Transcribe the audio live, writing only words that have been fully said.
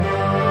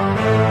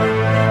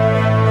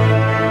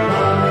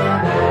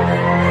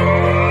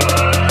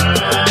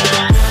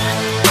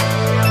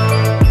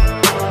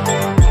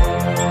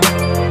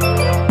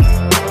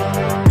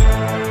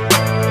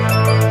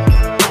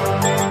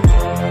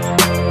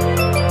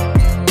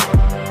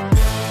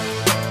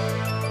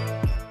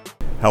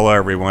Hello,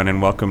 everyone,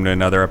 and welcome to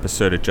another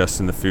episode of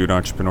Justin the Food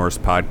Entrepreneurs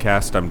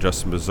Podcast. I'm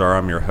Justin Bizzarro.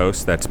 I'm your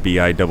host. That's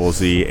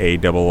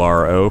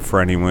BIZZARRO. For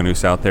anyone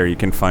who's out there, you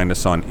can find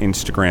us on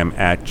Instagram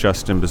at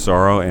Justin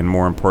Bizzarro, and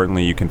more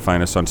importantly, you can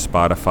find us on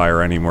Spotify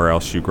or anywhere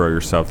else you grow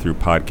yourself through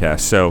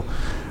podcasts. So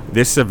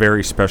this is a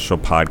very special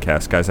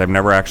podcast, guys. I've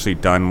never actually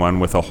done one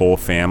with a whole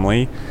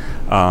family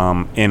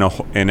in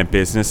a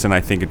business, and I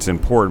think it's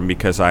important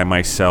because I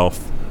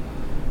myself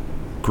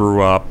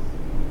grew up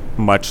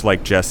much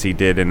like Jesse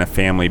did in a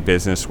family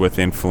business with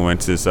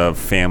influences of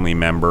family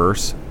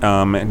members.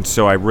 And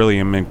so I really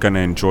am going to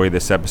enjoy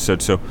this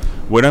episode. So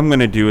what I'm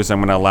going to do is I'm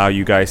going to allow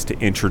you guys to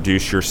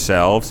introduce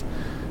yourselves,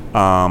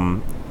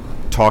 talk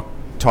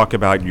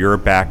about your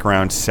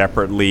background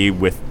separately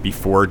with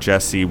before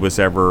Jesse was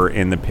ever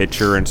in the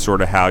picture and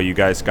sort of how you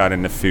guys got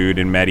into food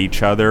and met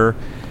each other.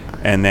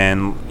 And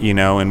then,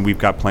 and we've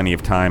got plenty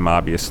of time,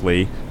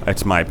 obviously.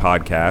 It's my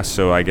podcast,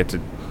 so I get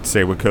to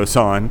say what goes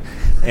on.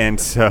 And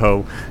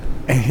so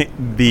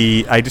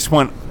I just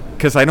want,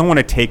 because I don't want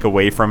to take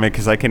away from it,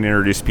 because I can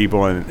introduce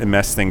people and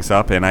mess things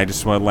up, and I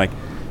just want,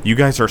 you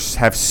guys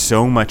have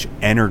so much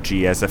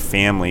energy as a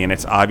family, and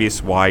it's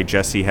obvious why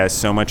Jesse has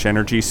so much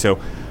energy. So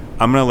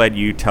I'm going to let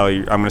you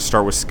I'm going to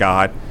start with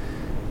Scott.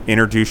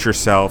 Introduce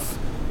yourself.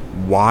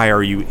 Why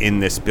are you in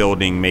this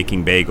building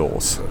making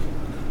bagels?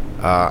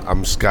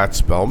 I'm Scott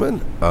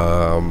Spellman.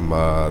 I'm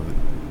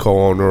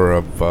co-owner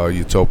of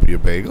Utopia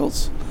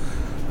Bagels.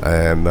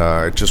 And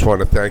I just want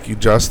to thank you,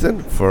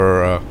 Justin,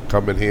 for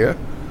coming here.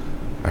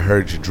 I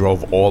heard you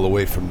drove all the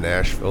way from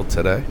Nashville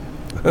today.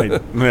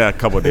 A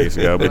couple of days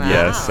ago, but wow.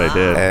 Yes, I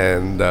did.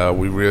 And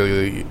we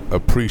really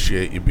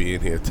appreciate you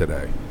being here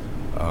today.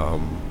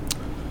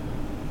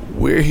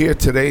 We're here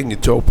today in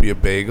Utopia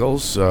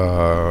Bagels.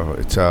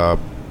 It's a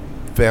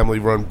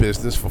family-run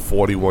business for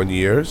 41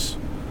 years.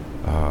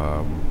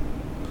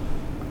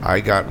 I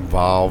got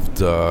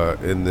involved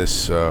in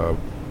this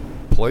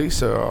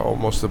place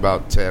almost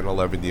about 10,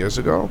 11 years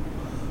ago,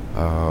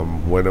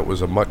 when it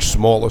was a much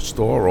smaller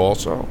store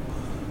also.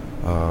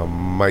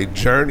 My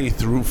journey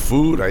through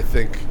food, I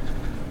think,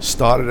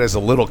 started as a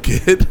little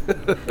kid.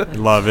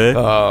 Love it.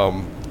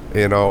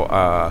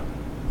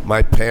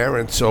 My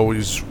parents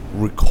always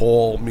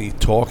recall me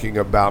talking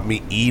about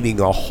me eating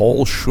a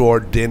whole shore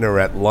dinner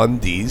at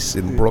Lundy's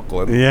in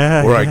Brooklyn,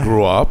 where I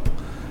grew up,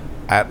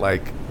 at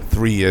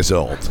 3 years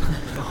old.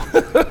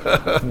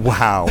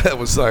 Wow. It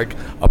was like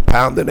a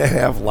pound and a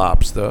half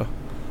lobster,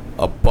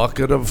 a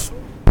bucket of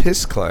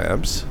piss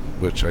clams,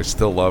 which I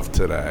still love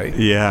today.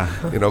 Yeah.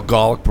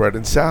 Garlic bread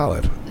and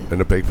salad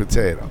and a baked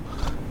potato.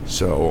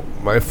 So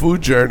my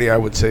food journey, I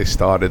would say,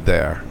 started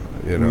there.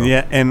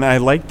 Yeah, and I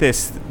like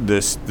this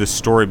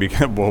story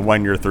because, well,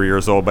 when you're 3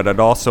 years old, but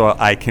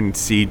I can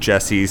see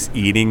Jesse's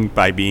eating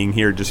by being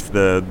here just for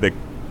the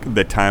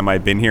time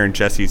I've been here, and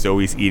Jesse's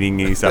always eating.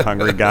 He's a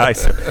hungry guy,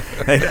 so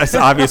it's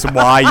obvious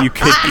why you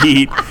could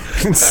eat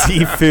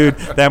seafood,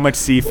 that much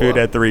seafood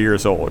at 3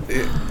 years old.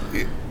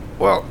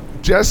 Well,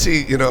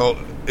 Jesse,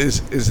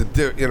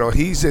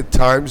 he's at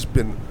times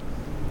been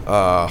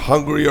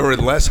hungrier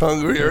and less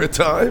hungrier at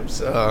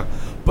times,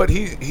 but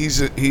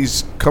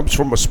he's comes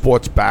from a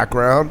sports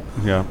background,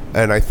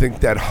 and I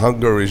think that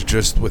hunger is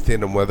just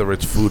within him, whether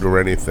it's food or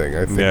anything.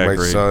 I think my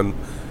son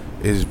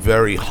is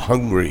very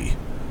hungry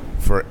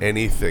for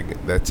anything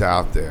that's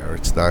out there.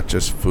 It's not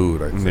just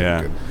food, I think.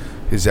 Yeah. And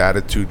his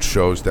attitude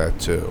shows that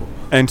too.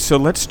 And so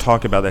let's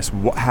talk about this.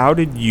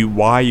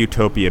 Why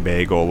Utopia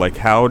Bagel?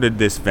 How did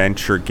this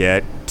venture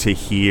get to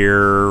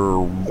here?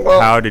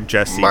 Well, how did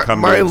Jesse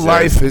come to exist? My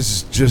life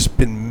has just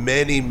been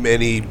many,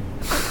 many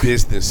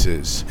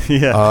businesses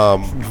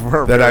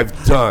that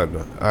I've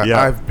done.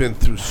 I've been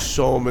through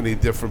so many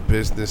different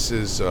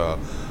businesses.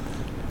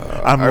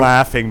 I'm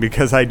laughing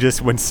because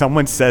when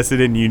someone says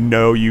it and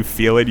you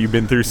feel it, you've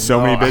been through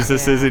so many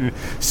businesses and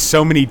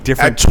so many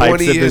different types of businesses.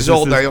 At 20 years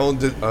old, I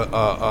owned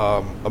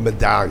a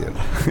medallion.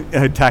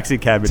 A taxi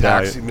cab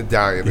medallion. Taxi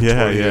medallion. At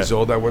 20 years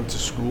old, I went to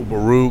school,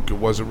 Baruch. It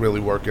wasn't really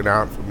working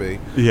out for me.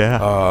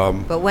 Yeah.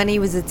 But when he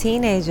was a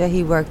teenager,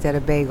 he worked at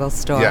a bagel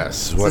store.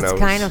 Yes. So it's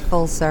kind of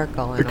full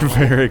circle.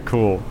 Very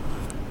cool.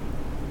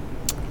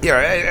 Yeah,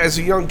 as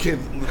a young kid,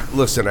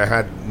 listen, I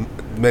had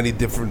many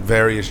different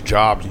various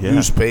jobs,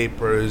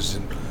 newspapers,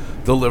 and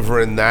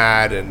delivering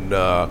that, and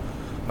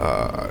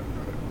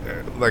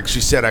like she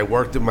said, I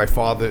worked in my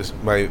father's,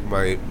 my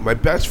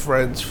best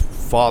friend's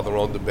father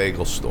owned a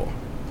bagel store,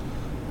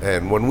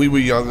 and when we were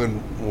young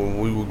and when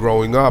we were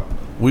growing up,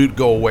 we'd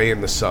go away in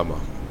the summer.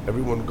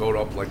 Everyone would go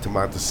up to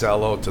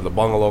Monticello, to the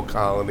bungalow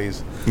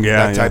colonies,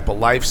 that type of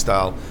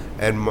lifestyle,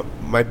 and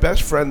my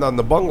best friend on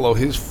the bungalow,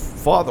 his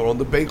father owned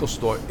a bagel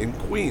store in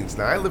Queens.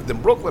 Now, I lived in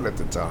Brooklyn at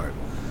the time.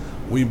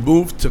 We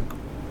moved to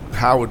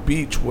Howard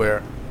Beach,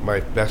 where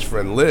my best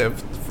friend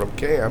lived from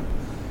camp,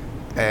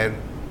 and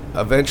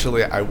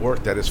eventually I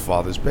worked at his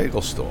father's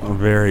bagel store. Oh,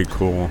 very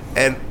cool.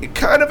 And it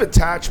kind of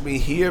attached me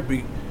here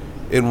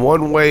in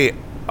one way.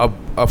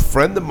 A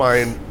friend of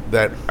mine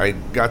that I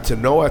got to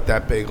know at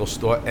that bagel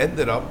store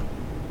ended up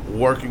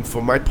working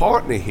for my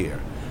partner here.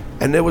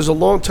 And there was a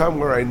long time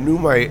where I knew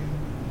my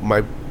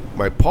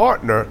my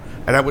partner,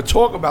 and I would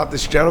talk about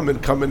this gentleman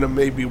coming to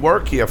maybe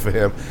work here for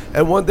him.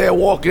 And one day I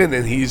walk in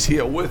and he's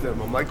here with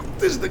him. I'm like,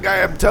 this is the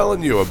guy I'm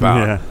telling you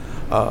about.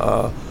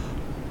 Yeah.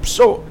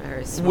 So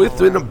Very small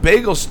within a world.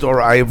 bagel store,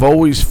 I've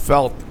always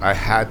felt I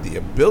had the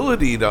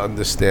ability to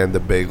understand the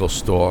bagel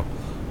store,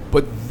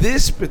 but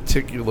this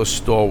particular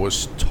store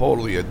was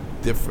totally a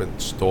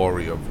different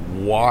story of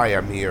why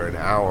I'm here and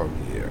how I'm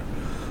here.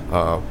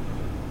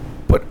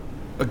 But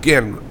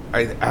again,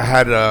 I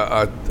had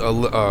a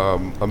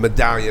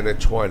medallion at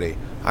 20.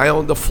 I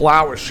owned a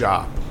flower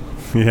shop.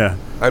 Yeah.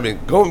 I mean,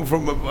 going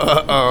from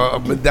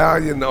a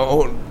medallion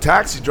owned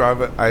taxi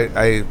driver,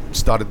 I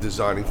started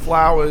designing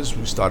flowers.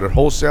 We started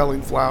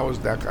wholesaling flowers,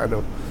 that kind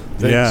of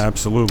things. Yeah,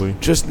 absolutely.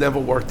 Just never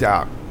worked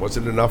out.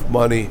 Wasn't enough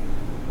money.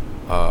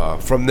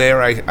 From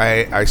there,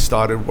 I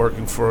started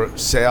working for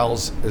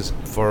sales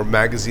for a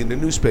magazine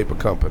and newspaper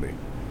company.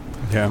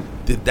 Yeah.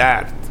 Did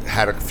that.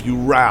 Had a few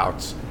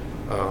routes.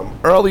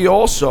 Early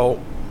also,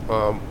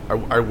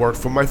 I worked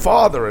for my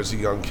father as a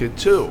young kid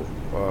too.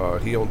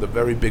 He owned a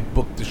very big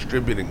book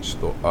distributing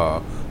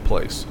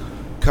place.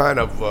 Kind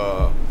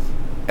of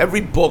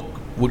every book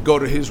would go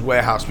to his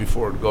warehouse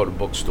before it would go to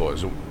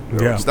bookstores. You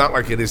know, Yeah. It's not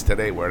like it is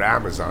today, where at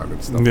Amazon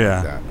and stuff Yeah.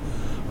 like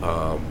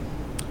that.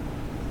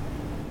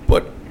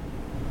 But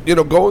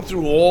going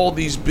through all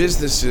these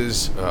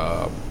businesses,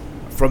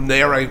 from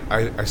there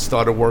I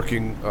started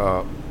working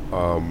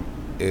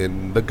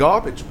in the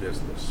garbage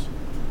business,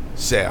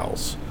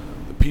 sales.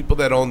 The people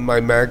that owned my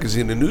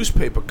magazine and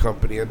newspaper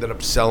company ended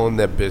up selling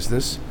their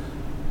business,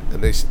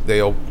 and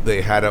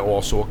they had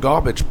also a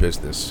garbage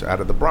business out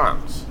of the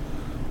Bronx.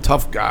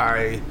 Tough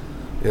guy,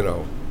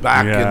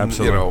 back in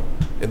absolutely.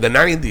 In the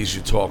 90s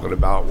you're talking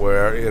about,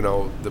 where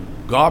the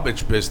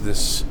garbage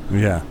business,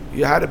 Yeah.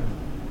 you had to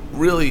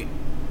really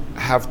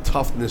have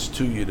toughness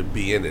to you to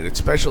be in it,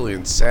 especially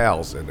in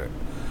sales in it.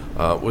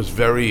 It was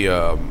very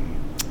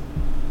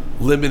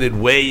limited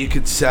way you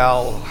could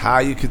sell, how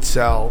you could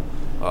sell.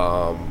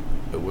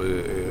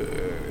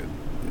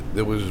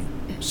 There was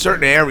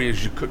certain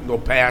areas you couldn't go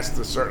past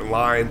a certain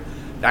line.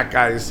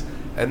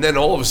 And then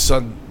all of a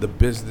sudden the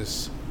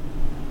business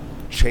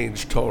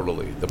changed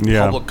totally. The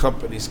Yeah. public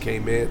companies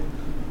came in,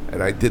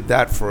 and I did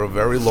that for a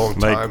very long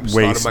Like time.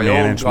 waste Started my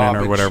own management or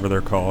garbage whatever they're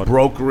called.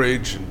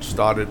 brokerage, and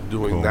started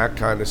doing Cool. that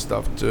kind of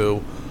stuff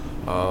too.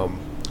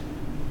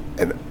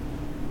 And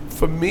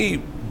for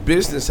me,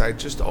 business, I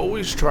just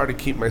always try to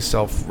keep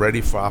myself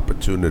ready for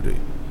opportunity.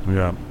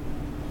 Yeah.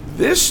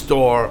 This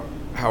store,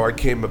 how I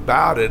came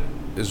about it,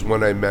 is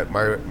when I met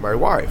my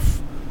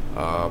wife.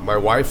 My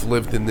wife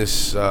lived in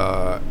this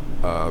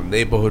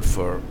neighborhood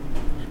for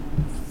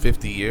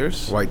 50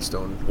 years.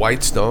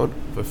 Whitestone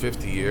for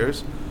 50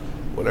 years.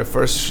 When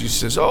she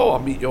says, "Oh, I'll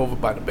meet you over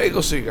by the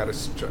bagel, so you got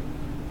to."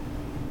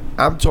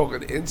 I'm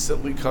talking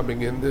instantly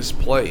coming in this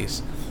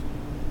place,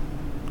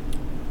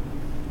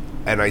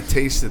 and I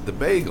tasted the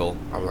bagel.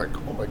 I'm like,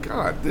 "Oh my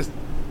God, this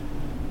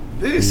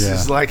Yeah.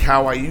 is like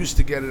how I used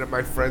to get it at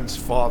my friend's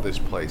father's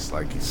place,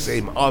 like the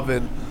same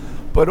oven."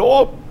 But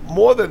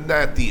more than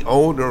that, the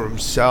owner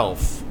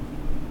himself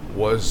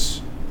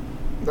was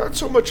not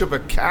so much of a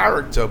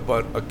character,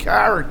 but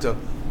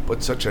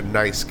such a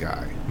nice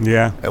guy.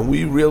 Yeah. And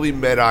we really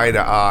met eye to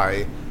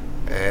eye,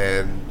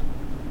 and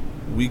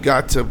we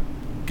got to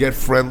get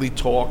friendly,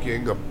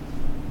 talking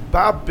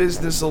about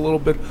business a little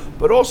bit,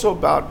 but also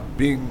about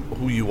being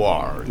who you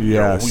are.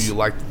 Yes. Who you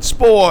like in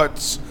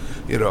sports,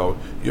 your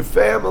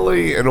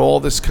family, and all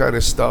this kind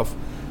of stuff.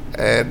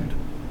 And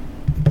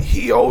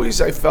he always,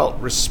 I felt,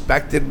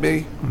 respected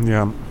me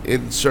Yeah.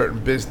 in certain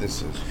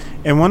businesses.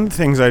 And one of the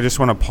things I just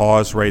want to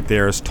pause right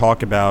there is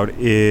talk about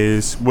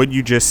is what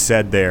you just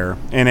said there.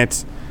 And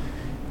it's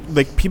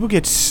like people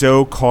get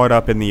so caught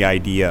up in the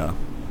idea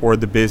or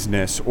the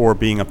business or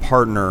being a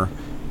partner,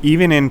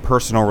 even in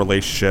personal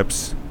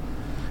relationships,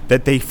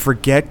 that they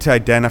forget to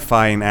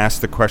identify and ask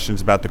the questions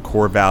about the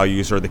core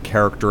values or the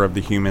character of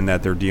the human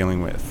that they're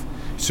dealing with.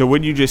 So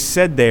what you just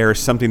said there is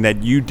something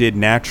that you did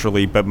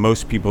naturally, but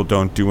most people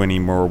don't do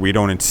anymore. We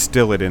don't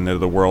instill it into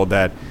the world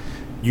that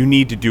you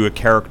need to do a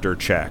character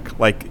check.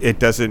 Like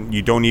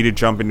you don't need to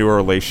jump into a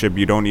relationship.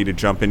 You don't need to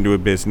jump into a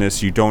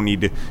business. You don't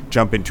need to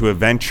jump into a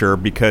venture,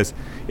 because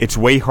it's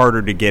way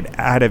harder to get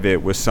out of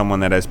it with someone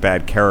that has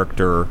bad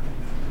character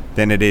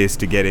than it is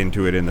to get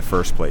into it in the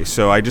first place.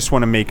 So I just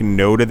want to make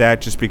note of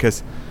that, just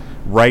because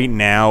right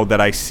now that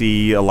I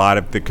see a lot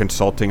of the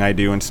consulting I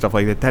do and stuff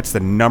like that, that's the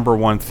number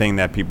one thing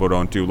that people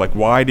don't do. Like,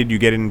 why did you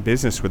get in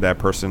business with that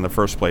person in the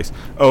first place?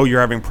 Oh, you're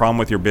having a problem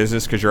with your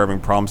business because you're having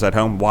problems at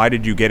home. Why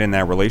did you get in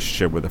that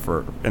relationship with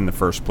in the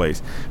first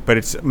place? But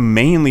it's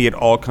mainly, it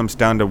all comes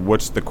down to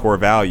what's the core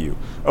value.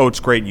 Oh, it's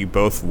great you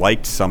both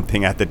liked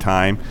something at the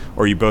time,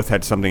 or you both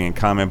had something in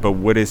common, but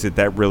what is it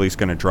that really is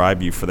going to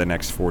drive you for the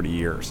next 40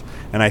 years?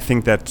 And I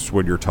think that's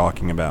what you're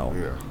talking about.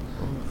 Yeah.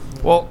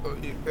 Well,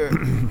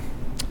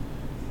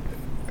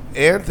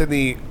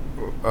 Anthony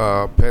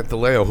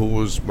Pantaleo, who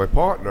was my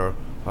partner,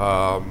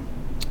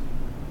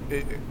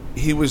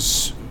 he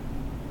was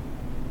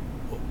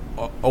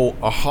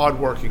a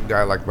hardworking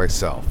guy like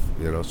myself.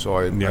 So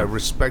I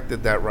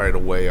respected that right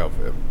away of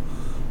him.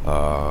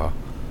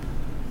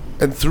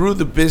 And through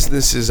the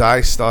businesses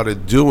I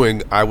started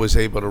doing, I was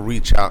able to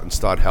reach out and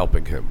start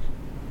helping him.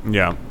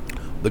 Yeah.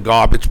 The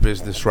garbage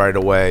business right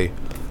away,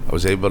 I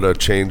was able to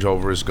change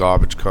over his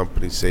garbage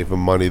company, save him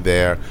money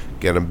there,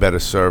 get him better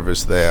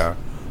service there.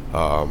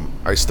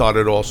 I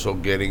started also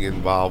getting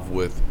involved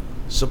with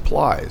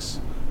supplies,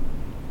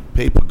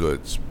 paper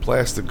goods,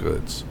 plastic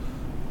goods,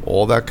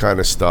 all that kind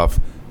of stuff.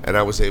 And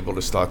I was able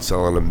to start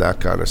selling him that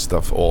kind of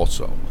stuff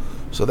also.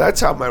 So that's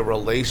how my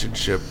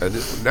relationship, and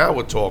now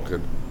we're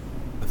talking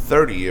a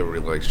 30-year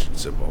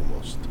relationship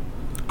almost.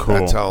 Cool.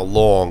 That's how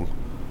long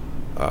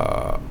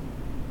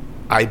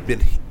I've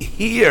been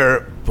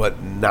here,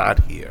 but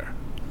not here.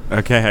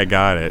 Okay, I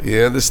got it.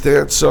 You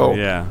understand? So,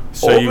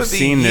 So over you've the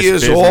seen this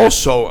years business.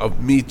 also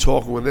of me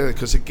talking with him,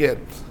 because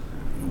again,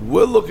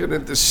 we're looking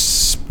at this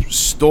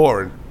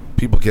store, and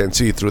people can't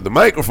see it through the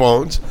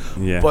microphones,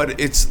 but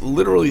it's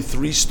literally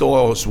 3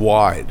 stores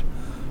wide.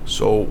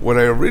 So when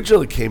I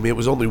originally came here, it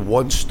was only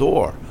 1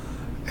 store,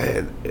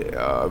 and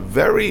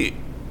very,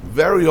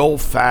 very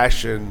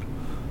old-fashioned,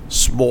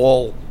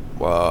 small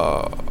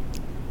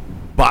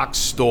box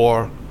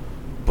store.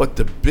 But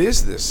the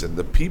business and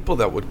the people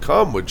that would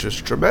come were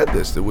just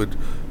tremendous. It would,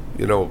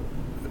 But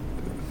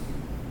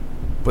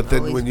then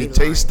Always when you be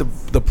taste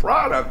lines. the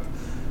product,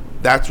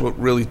 that's what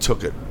really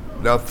took it.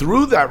 Now,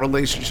 through that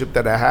relationship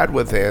that I had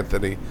with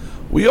Anthony,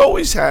 we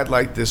always had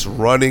like this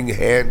running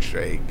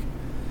handshake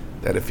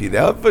that if he'd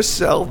ever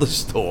sell the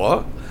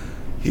store,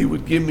 he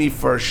would give me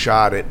first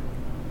shot at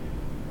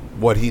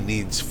what he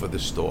needs for the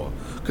store.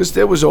 Because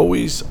there was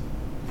always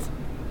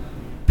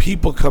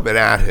people coming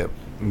at him.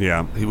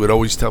 Yeah. He would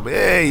always tell me,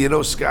 hey,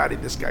 Scotty,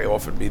 this guy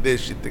offered me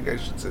this. You think I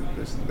should say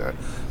this and that?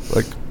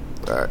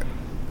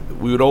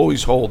 We would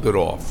always hold it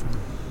off.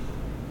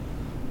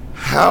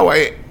 How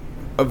I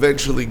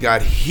eventually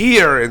got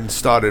here and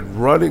started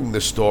running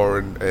the store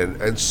and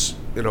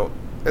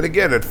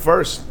again, at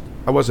first,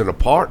 I wasn't a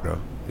partner,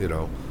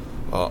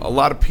 A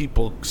lot of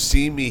people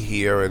see me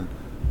here and,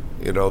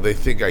 they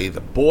think I either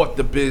bought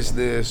the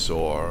business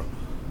or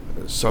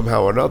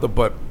somehow or another.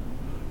 But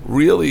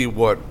really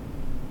what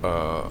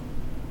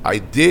I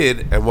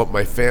did and what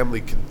my family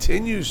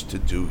continues to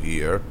do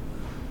here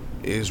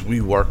is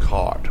we work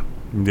hard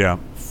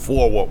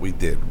for what we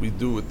did. We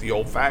do it the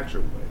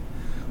old-fashioned way.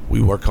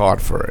 We work hard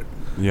for it.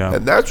 Yeah.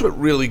 And that's what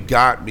really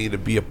got me to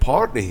be a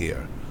partner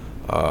here.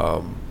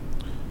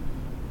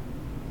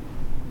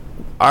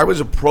 I was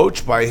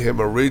approached by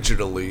him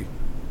originally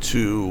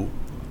to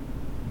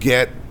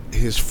get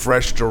his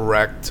Fresh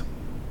Direct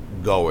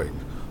going.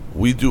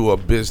 We do a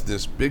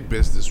big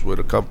business with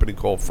a company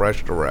called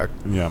Fresh Direct.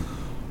 Yeah.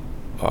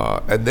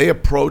 And they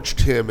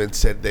approached him and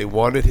said they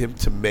wanted him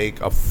to make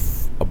a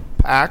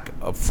pack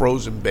of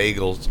frozen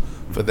bagels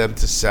for them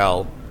to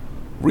sell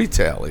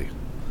retailing.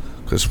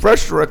 Because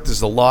Fresh Direct is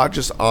the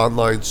largest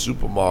online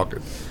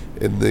supermarket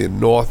in the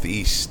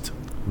Northeast.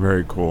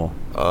 Very cool.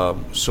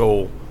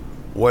 So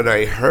when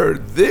I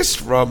heard this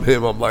from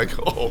him, I'm like,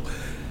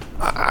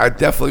 I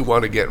definitely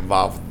want to get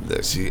involved in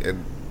this.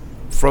 And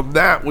from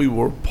that, we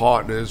were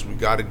partners. We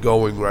got it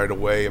going right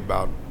away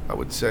about, I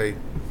would say,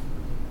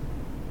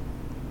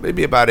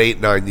 maybe about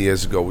 8-9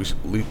 years ago,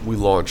 we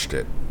launched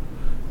it.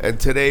 And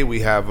today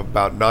we have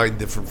about 9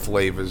 different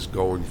flavors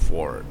going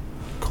for it.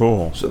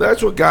 Cool. So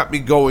that's what got me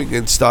going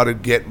and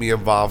started getting me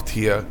involved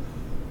here.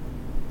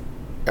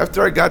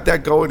 After I got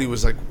that going, he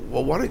was like,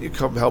 well, why don't you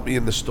come help me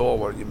in the store?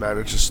 Why don't you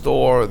manage the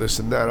store or this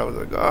and that? I was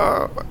like,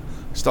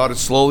 started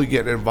slowly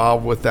getting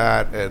involved with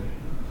that and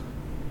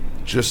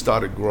just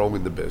started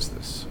growing the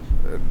business.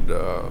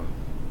 And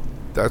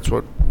that's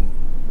what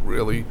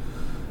really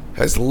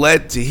has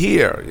led to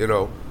here,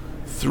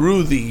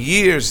 Through the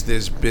years,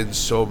 there's been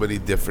so many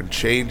different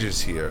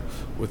changes here.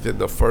 Within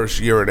the first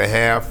year and a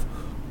half,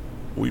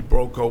 we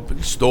broke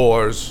open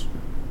stores.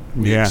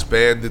 We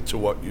expanded to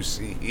what you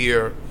see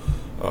here.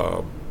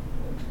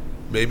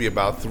 Maybe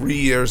about 3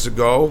 years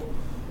ago,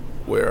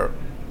 where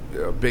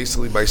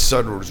basically my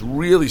son was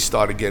really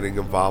started getting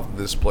involved in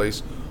this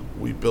place.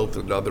 We built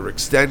another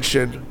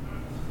extension.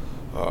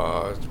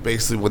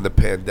 Basically when the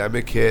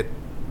pandemic hit.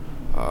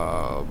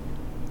 And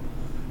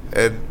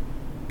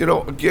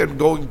again,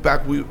 going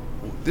back,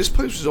 this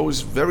place was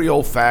always very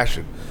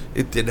old-fashioned.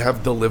 It didn't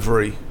have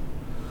delivery.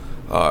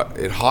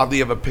 It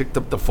hardly ever picked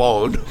up the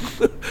phone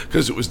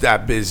because it was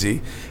that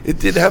busy. It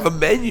didn't have a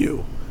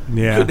menu.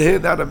 Yeah. Couldn't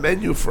hand out a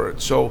menu for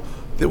it. So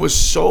there was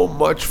so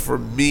much for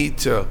me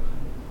to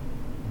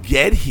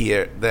get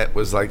here that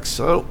was like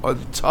so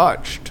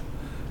untouched.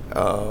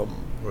 It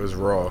was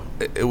raw.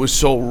 It was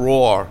so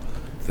raw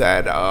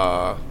that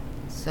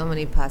So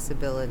many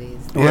possibilities.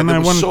 Well, and there I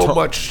was wanna so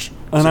much.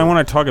 And I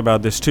want to talk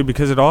about this too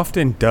because it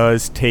often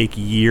does take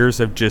years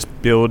of just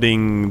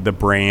building the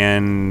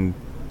brand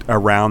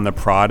around the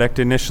product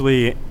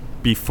initially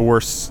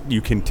before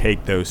you can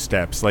take those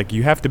steps. Like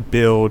you have to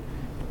build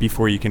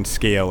before you can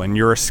scale, and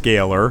you're a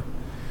scaler,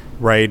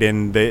 right?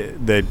 And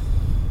the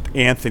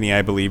Anthony,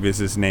 I believe is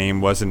his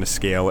name, isn't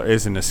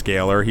a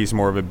scaler. He's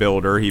more of a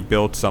builder. He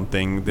built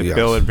something that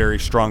built a very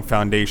strong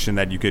foundation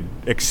that you could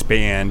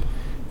expand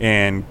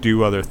and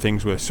do other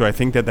things with. So I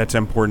think that that's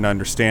important to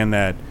understand,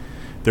 that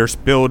there's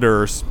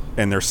builders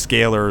and there's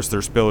scalers,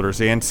 there's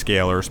builders and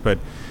scalers, but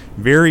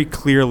very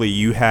clearly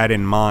you had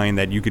in mind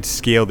that you could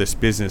scale this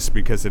business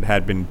because it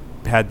had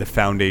the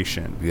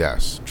foundation.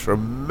 Yes,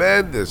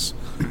 tremendous.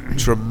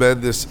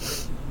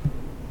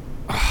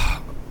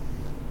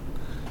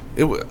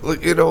 It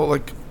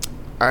like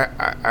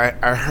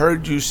I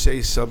heard you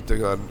say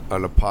something on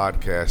a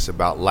podcast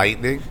about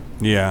lightning.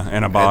 Yeah,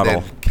 and a bottle.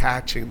 And then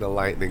catching the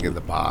lightning in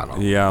the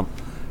bottle. Yeah.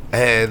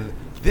 And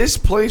this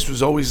place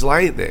was always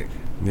lightning.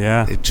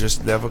 Yeah. It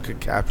just never could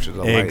capture the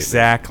lightning.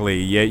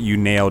 Exactly. Yeah, you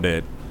nailed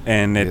it.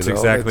 And it's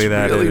exactly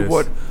that. Really it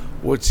is.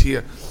 What's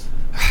here.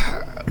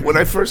 When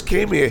I first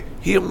came here,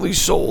 he only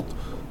sold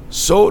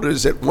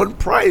sodas at one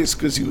price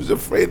because he was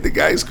afraid the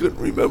guys couldn't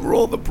remember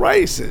all the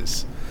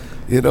prices.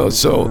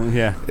 So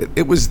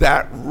it was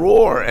that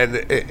roar.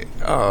 And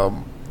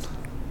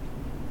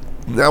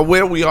now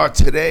where we are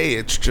today,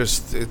 it's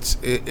just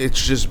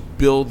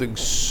building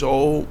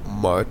so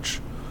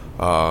much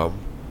from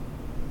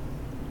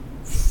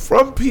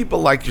people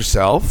like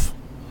yourself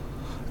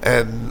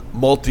and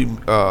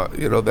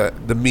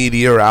the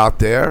media out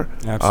there.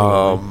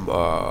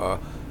 Absolutely.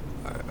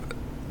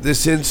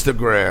 This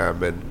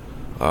Instagram and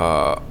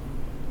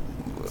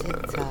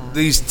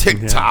these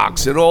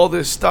TikToks and all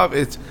this stuff.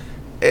 It's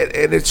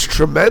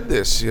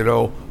tremendous,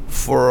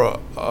 for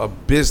a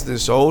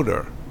business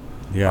owner.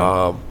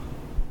 Yeah.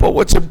 But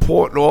what's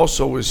important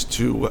also is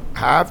to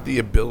have the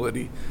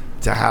ability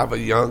to have a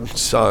young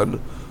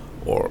son,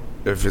 or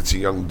if it's a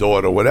young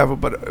daughter, whatever.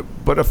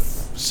 But if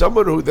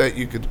someone that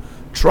you could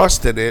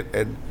trust in it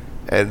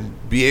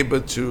and be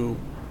able to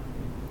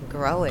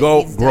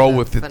grow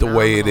with it the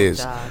way it is.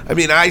 Job. I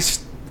mean, I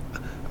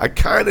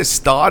kind of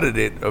started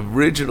it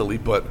originally,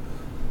 but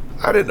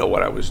I didn't know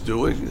what I was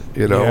doing,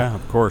 Yeah,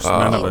 of course.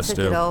 None of us took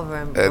do. it over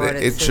and brought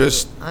it to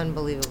just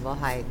unbelievable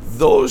heights.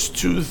 Those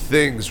two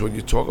things, when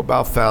you talk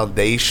about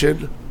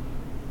foundation,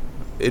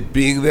 it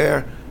being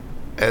there,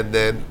 and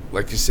then,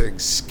 like you're saying,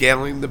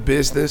 scaling the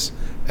business,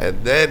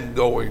 and then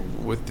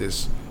going with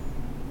this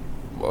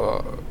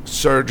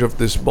surge of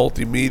this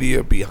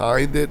multimedia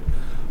behind it.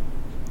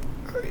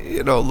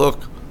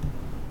 Look,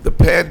 the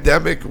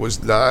pandemic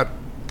was not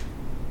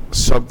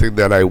something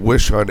that I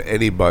wish on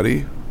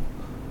anybody.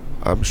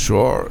 I'm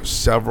sure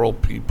several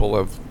people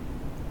have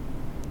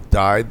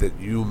died that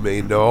you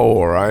may know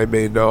or I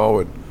may know,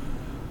 and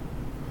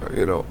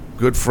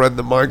good friend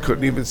of mine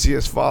couldn't even see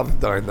his father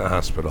die in the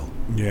hospital.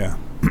 Yeah.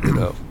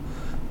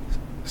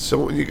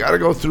 So when you got to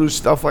go through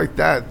stuff like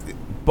that,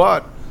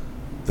 but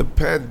the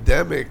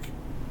pandemic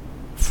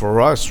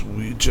for us,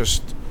 we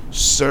just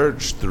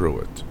surged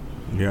through it.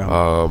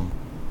 Yeah.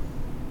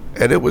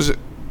 And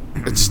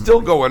it's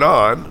still going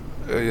on.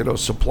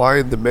 Supply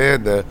and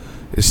demand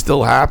is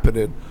still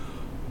happening.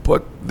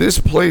 But this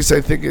place,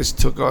 I think, has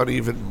took on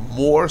even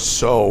more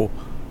so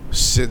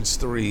since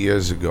 3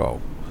 years ago.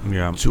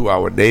 Yeah. To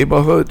our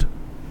neighborhood.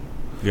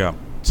 Yeah.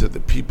 To the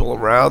people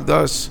around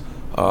us,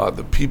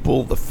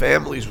 the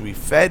families we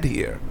fed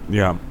here.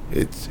 Yeah.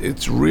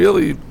 It's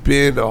really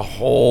been a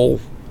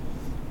whole.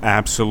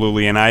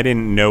 Absolutely, and I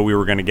didn't know we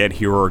were going to get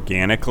here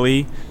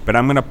organically, but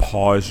I'm going to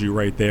pause you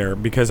right there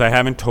because I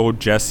haven't told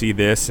Jesse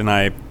this, and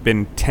I've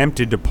been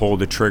tempted to pull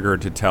the trigger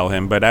to tell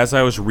him, but as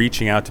I was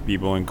reaching out to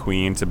people in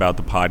Queens about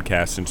the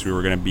podcast since we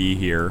were going to be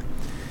here,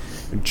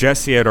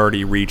 Jesse had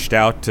already reached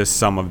out to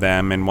some of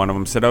them, and one of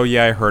them said, "Oh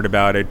yeah, I heard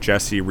about it.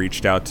 Jesse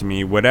reached out to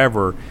me,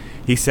 whatever."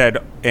 He said,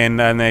 and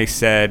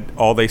then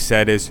all they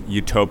said is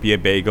Utopia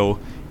Bagel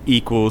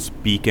equals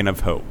beacon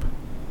of hope.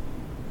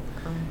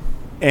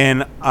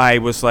 And I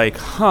was like,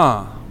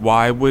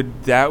 why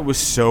would that was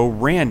so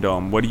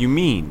random? What do you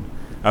mean?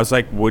 I was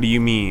like, what do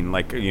you mean?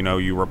 Like,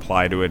 you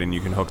reply to it and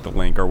you can hook the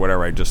link or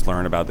whatever. I just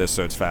learned about this,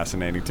 so it's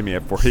fascinating to me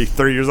at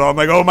 43 years old. I'm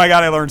like, oh my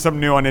God, I learned something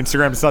new on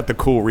Instagram. It's not the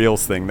cool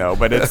Reels thing though,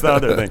 but it's the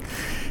other thing.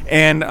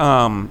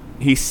 And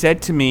he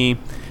said to me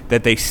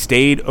that they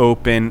stayed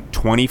open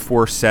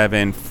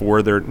 24/7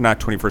 for their, not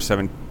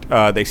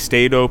 24/7, they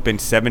stayed open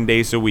 7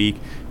 days a week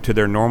to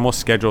their normal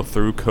schedule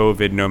through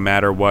COVID, no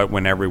matter what,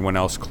 when everyone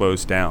else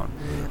closed down.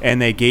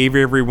 And they gave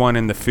everyone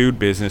in the food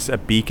business a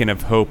beacon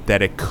of hope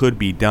that it could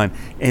be done.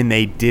 And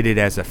they did it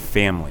as a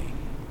family.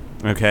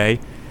 Okay?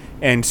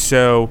 And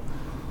so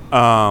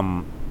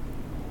I'm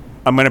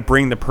going to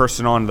bring the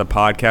person on the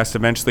podcast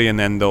eventually, and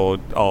then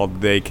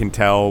they can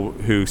tell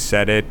who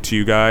said it to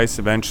you guys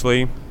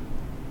eventually.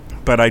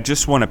 But I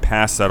just want to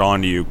pass that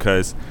on to you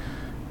because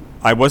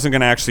I wasn't going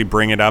to actually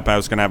bring it up. I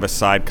was going to have a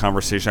side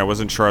conversation. I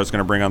wasn't sure I was going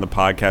to bring on the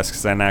podcast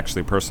because I'm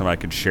actually a person I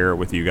could share it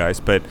with you guys.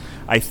 But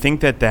I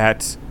think that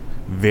that's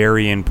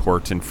very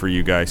important for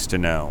you guys to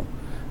know.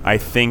 I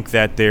think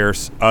that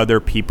there's other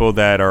people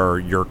that are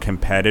your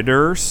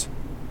competitors.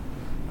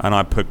 And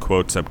I put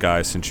quotes up,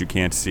 guys, since you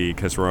can't see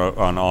because we're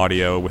on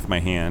audio with my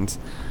hands.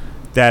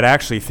 that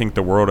actually think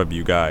the world of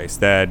you guys,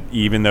 that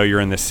even though you're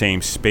in the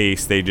same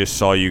space, they just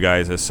saw you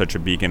guys as such a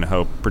beacon of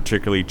hope,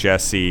 particularly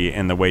Jesse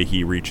and the way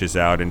he reaches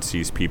out and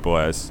sees people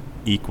as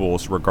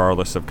equals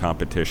regardless of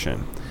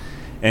competition.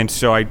 And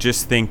so I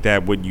just think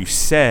that what you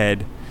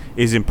said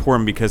is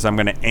important because I'm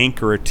going to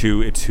anchor it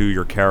to it's who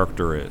your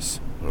character is.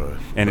 Right.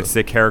 And it's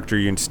the character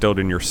you instilled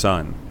in your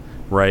son,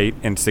 right?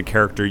 And it's the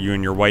character you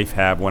and your wife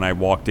have. When I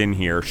walked in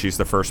here, she's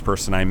the first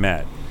person I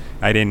met.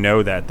 I didn't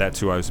know that that's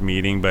who I was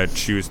meeting, but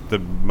she was the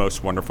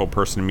most wonderful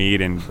person to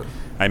meet. And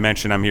I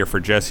mentioned I'm here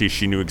for Jesse.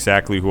 She knew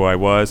exactly who I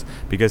was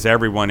because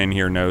everyone in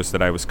here knows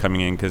that I was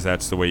coming in because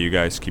that's the way you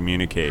guys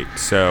communicate.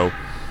 So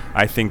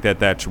I think that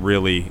that's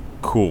really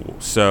cool.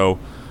 So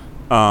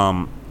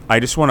I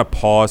just want to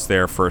pause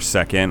there for a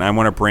second. I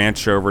want to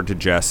branch over to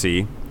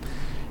Jesse.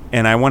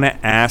 And I want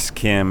to ask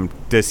him,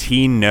 do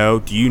you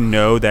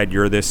know that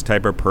you're this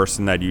type of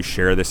person, that you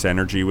share this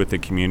energy with the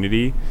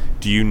community?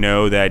 Do you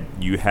know that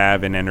you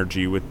have an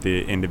energy with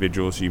the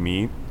individuals you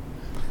meet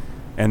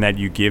and that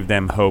you give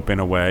them hope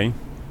in a way?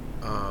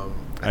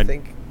 I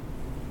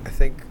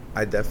think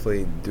I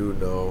definitely do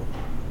know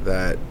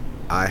that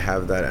I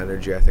have that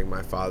energy. I think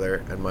my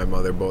father and my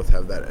mother both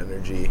have that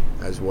energy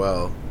as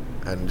well.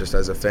 And just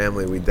as a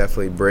family, we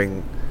definitely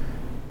bring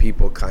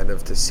people kind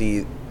of to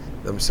see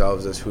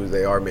themselves as who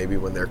they are, maybe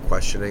when they're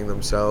questioning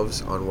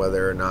themselves on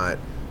whether or not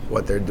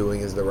what they're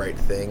doing is the right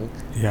thing.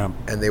 Yeah.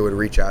 And they would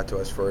reach out to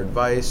us for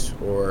advice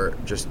or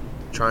just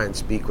try and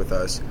speak with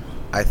us.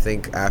 I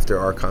think after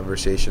our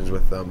conversations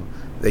with them,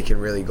 they can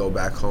really go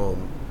back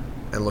home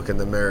and look in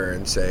the mirror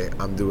and say,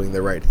 I'm doing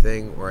the right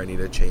thing or I need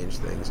to change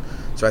things.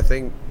 So I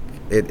think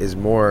it is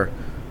more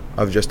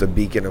of just a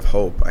beacon of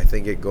hope. I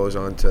think it goes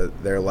on to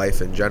their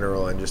life in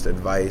general and just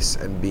advice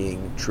and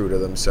being true to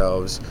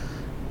themselves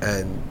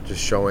and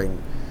just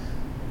showing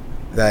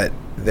that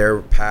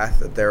their path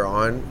that they're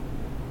on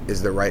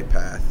is the right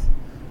path.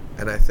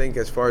 And I think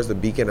as far as the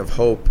beacon of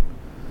hope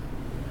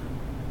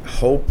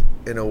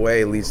in a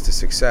way leads to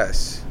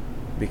success,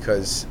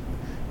 because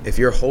if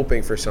you're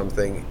hoping for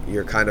something,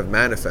 you're kind of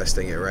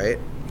manifesting it, right?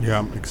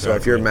 Yeah, exactly. So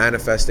if you're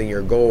manifesting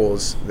your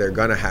goals, they're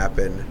gonna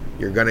happen,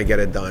 you're gonna get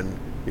it done,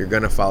 you're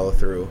gonna follow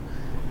through.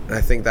 And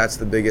I think that's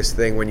the biggest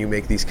thing when you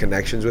make these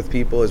connections with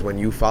people, is when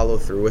you follow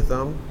through with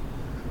them,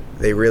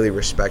 they really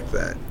respect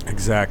that.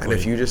 Exactly. And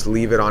if you just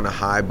leave it on a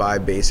high-buy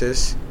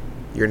basis,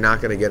 you're not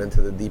going to get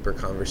into the deeper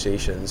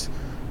conversations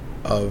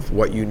of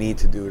what you need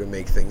to do to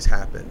make things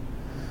happen.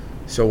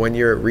 So when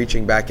you're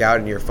reaching back out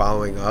and you're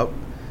following up,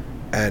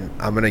 and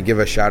I'm going to give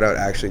a shout out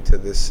actually to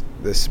this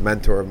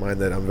mentor of mine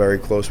that I'm very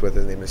close with.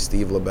 His name is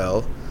Steve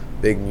LaBelle,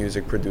 big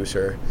music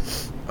producer.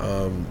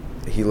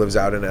 He lives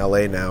out in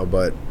LA now,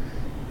 but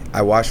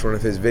I watched one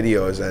of his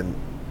videos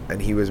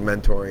and he was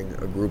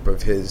mentoring a group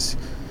of his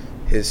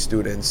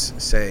students,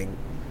 saying,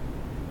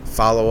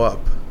 follow up.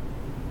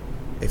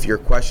 If you're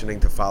questioning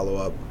to follow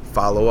up,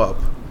 follow up.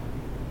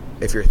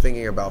 If you're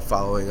thinking about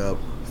following up,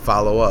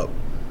 follow up.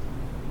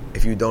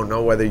 If you don't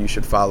know whether you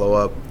should follow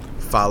up,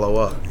 follow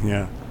up.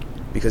 Yeah.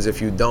 Because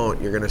if you don't,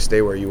 you're going to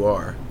stay where you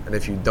are. And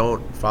if you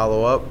don't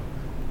follow up,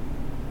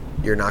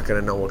 you're not going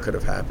to know what could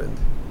have happened.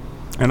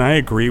 And I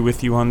agree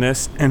with you on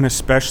this, and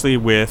especially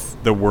with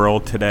the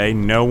world today,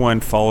 no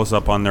one follows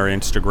up on their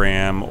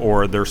Instagram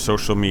or their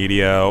social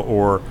media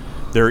or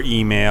their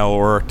email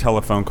or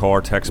telephone call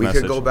or text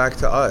message. We could go back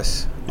to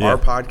us. Yeah. Our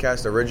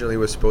podcast originally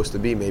was supposed to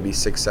be maybe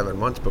 6-7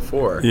 months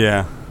before.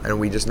 Yeah. And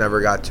we just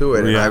never got to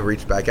it. And Yeah. I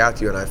reached back out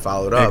to you and I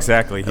followed up.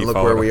 Exactly. And look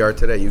where we are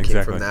today. You came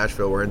Exactly. from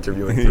Nashville. We're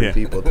interviewing 3 Yeah.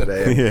 people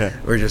today. And Yeah.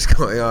 we're just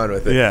going on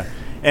with it. Yeah.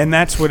 And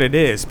that's what it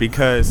is,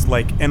 because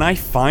and I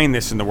find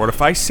this in the world.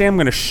 If I say I'm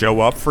going to show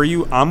up for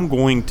you, I'm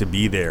going to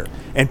be there.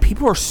 And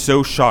people are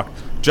so shocked.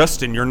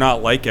 Justin, you're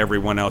not like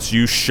everyone else.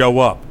 You show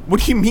up.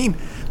 What do you mean?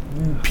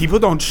 People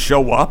don't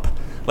show up?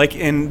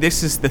 And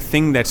this is the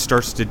thing that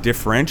starts to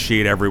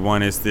differentiate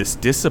everyone, is this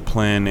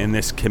discipline and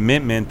this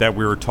commitment that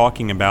we were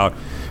talking about,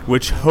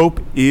 which hope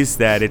is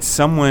that it's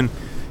someone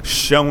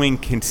showing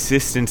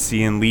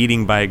consistency and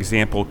leading by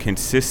example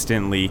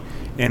consistently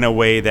in a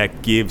way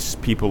that gives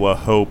people a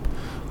hope,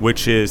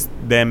 which is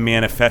them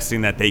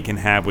manifesting that they can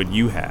have what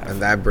you have.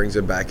 And that brings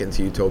it back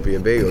into Utopia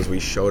Bagels. We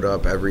showed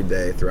up every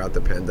day throughout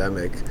the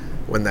pandemic.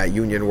 When that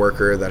union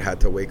worker that had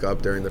to wake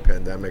up during the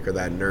pandemic, or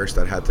that nurse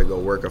that had to go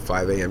work a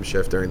 5 a.m.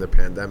 shift during the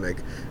pandemic,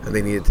 and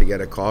they needed to get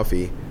a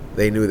coffee,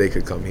 they knew they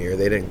could come here.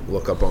 They didn't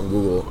look up on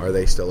Google, are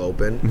they still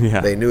open?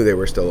 Yeah. They knew they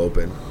were still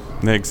open.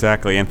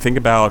 Exactly. And think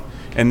about,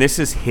 and this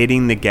is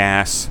hitting the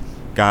gas,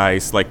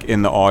 guys,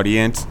 in the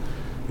audience.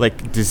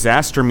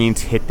 Disaster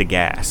means hit the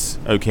gas,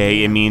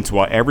 okay? It means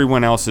while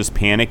everyone else is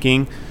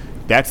panicking,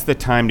 that's the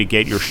time to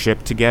get your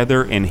ship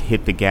together and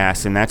hit the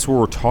gas. And that's what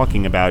we're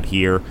talking about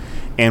here.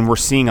 And we're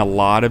seeing a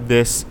lot of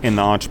this in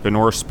the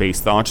entrepreneur space.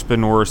 The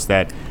entrepreneurs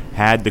that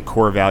had the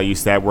core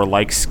values, that were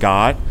like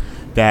Scott,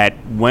 that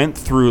went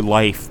through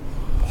life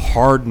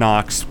hard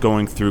knocks,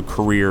 going through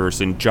careers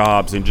and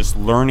jobs and just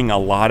learning a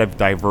lot of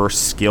diverse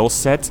skill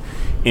sets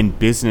in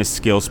business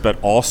skills, but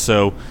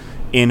also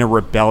in a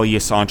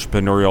rebellious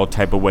entrepreneurial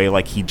type of way,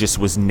 like he just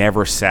was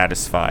never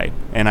satisfied.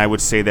 And I would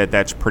say that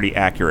that's pretty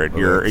accurate.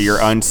 You're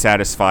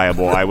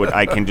unsatisfiable.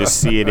 I can just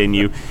see it in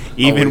you,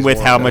 even Always with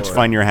want how more. much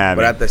fun you're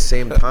having. But at the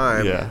same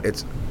time, Yeah.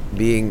 it's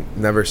being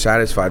never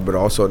satisfied, but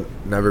also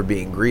never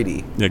being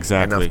greedy.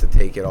 Exactly. Enough to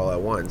take it all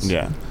at once.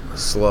 Yeah.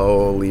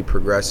 Slowly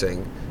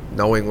progressing,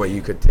 knowing what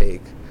you could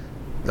take,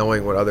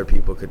 knowing what other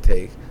people could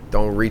take.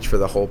 Don't reach for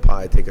the whole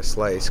pie. Take a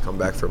slice. Come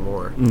back for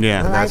more.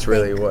 Yeah. And that's I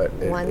really think what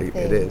one it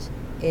thing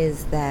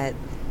is. that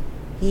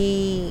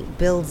he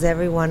builds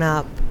everyone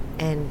up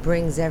and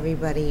brings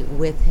everybody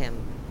with him.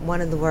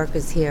 One of the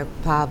workers here,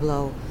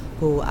 Pablo,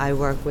 who I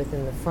work with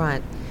in the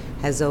front,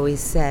 has always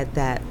said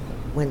that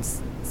when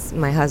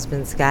my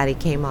husband Scotty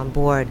came on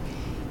board,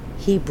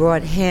 he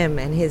brought him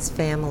and his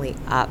family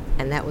up,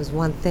 and that was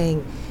one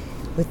thing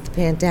with the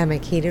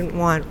pandemic. He didn't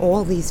want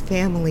all these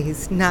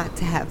families not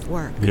to have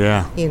work.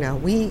 Yeah. You know,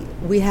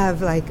 we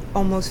have like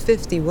almost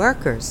 50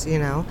 workers, you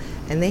know,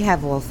 and they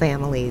have all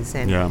families,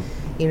 and Yeah.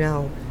 you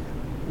know,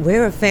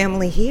 we're a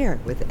family here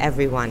with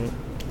everyone,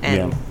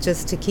 and Yeah.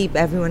 just to keep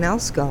everyone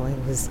else going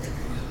was,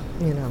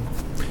 you know.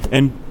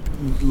 And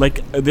like,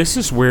 this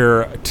is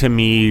where, to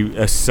me,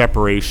 a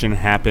separation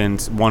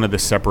happens. One of the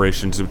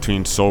separations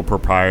between sole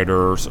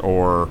proprietors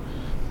or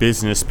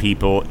business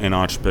people and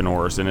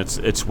entrepreneurs. And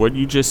it's what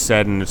you just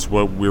said, and it's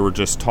what we were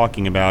just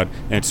talking about,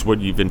 and it's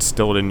what you've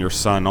instilled in your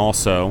son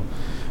also,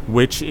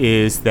 which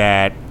is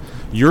that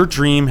your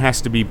dream has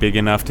to be big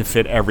enough to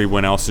fit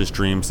everyone else's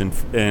dreams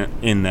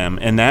in them.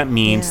 And that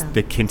means Yeah.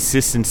 the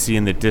consistency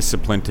and the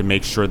discipline to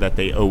make sure that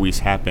they always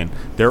happen.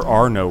 There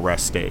are no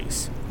rest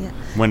days. Yeah.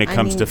 When it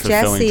comes to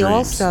fulfilling Jesse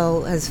dreams.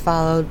 also has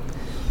followed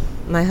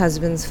my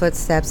husband's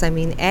footsteps. I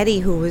mean, Eddie,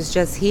 who was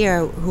just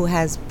here, who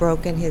has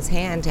broken his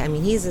hand. I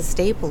mean, he's a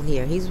staple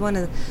here. He's one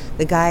of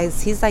the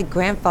guys, he's like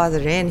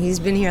grandfathered in. He's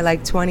been here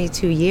like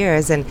 22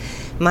 years, and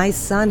my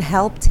son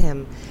helped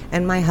him,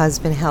 and my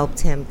husband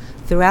helped him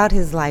throughout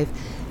his life,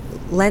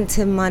 lent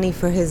him money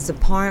for his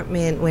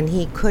apartment when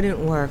he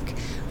couldn't work.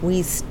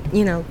 We,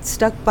 you know,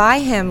 stuck by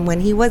him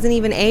when he wasn't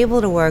even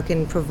able to work,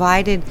 and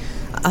provided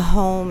a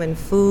home and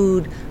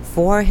food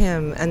for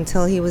him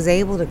until he was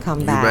able to come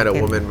You back. met a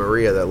And woman,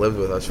 Maria, that lived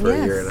with us for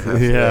a year and a half.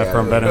 Yeah,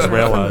 from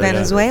Venezuela. from yeah.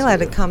 Venezuela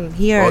to come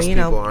here, Most you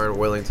people know. aren't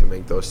willing to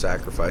make those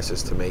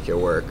sacrifices to make it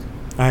work.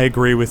 I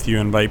agree with you.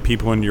 Invite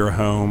people into your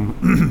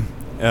home.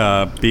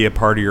 Be a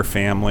part of your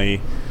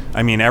family.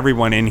 I mean,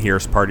 everyone in here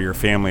is part of your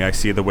family. I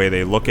see the way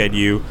they look at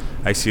you.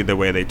 I see the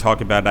way they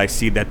talk about it. I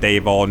see that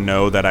they've all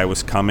know that I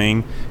was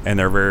coming, and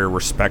they're very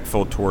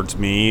respectful towards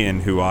me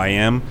and who I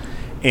am.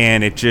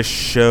 And it just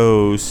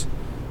shows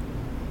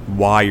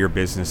why your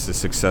business is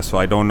successful.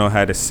 I don't know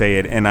how to say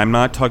it. And I'm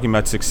not talking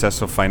about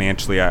successful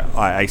financially.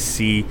 I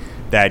see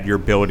that you're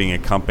building a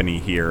company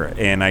here,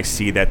 and I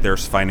see that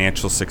there's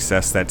financial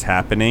success that's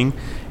happening.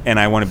 And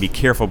I want to be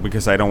careful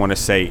because I don't want to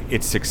say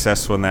it's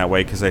successful in that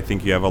way, because I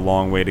think you have a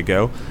long way to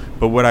go.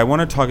 But what I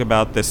want to talk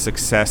about, the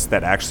success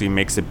that actually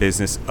makes a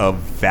business of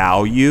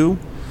value.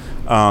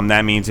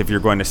 That means if you're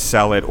going to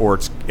sell it, or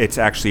it's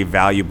actually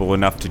valuable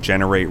enough to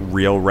generate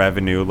real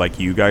revenue like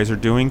you guys are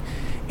doing.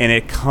 And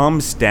it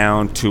comes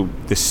down to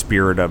the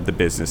spirit of the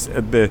business.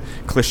 The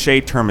cliche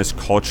term is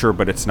culture,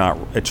 but it's not.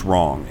 It's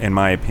wrong, in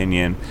my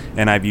opinion.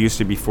 And I've used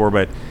it before,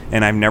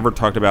 and I've never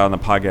talked about it on the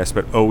podcast,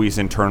 but always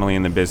internally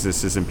in the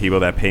businesses and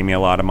people that pay me a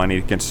lot of money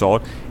to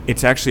consult,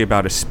 it's actually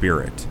about a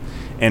spirit.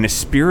 And a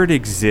spirit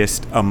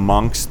exists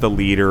amongst the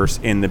leaders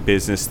in the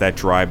business that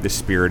drive the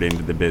spirit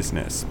into the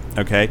business.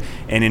 Okay?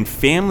 And in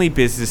family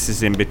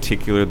businesses in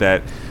particular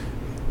that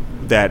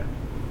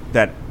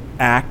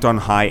act on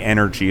high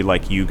energy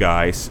like you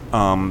guys,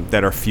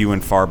 that are few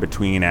and far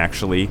between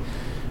actually,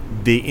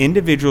 the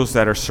individuals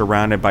that are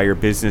surrounded by your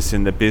business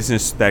and the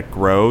business that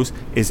grows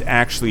is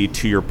actually,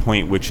 to your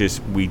point, which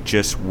is we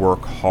just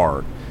work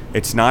hard.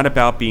 It's not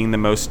about being the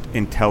most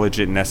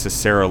intelligent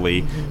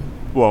necessarily.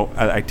 Well,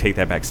 I take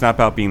that back. It's not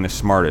about being the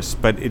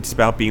smartest, but it's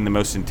about being the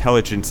most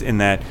intelligent in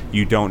that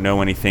you don't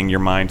know anything. Your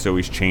mind's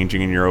always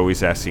changing and you're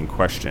always asking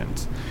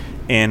questions.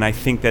 And I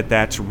think that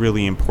that's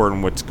really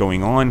important. What's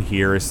going on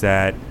here is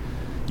that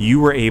you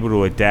were able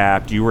to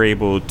adapt. You were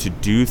able to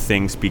do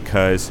things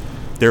because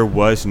there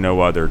was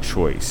no other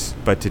choice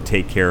but to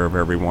take care of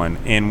everyone.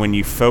 And when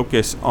you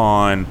focus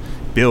on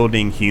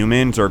building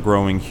humans or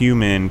growing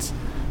humans,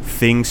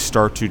 things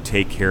start to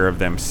take care of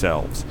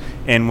themselves.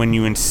 And when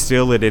you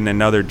instill it in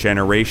another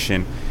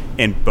generation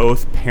and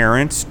both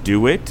parents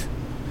do it,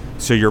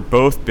 so you're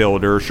both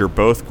builders, you're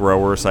both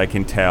growers, I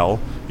can tell.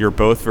 You're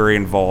both very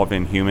involved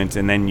in humans,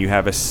 and then you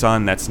have a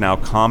son that's now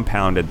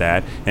compounded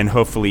that, and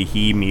hopefully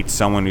he meets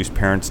someone whose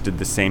parents did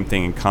the same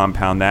thing and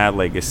compound that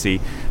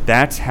legacy.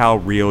 That's how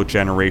real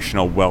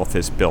generational wealth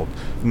is built,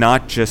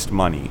 not just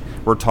money.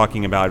 We're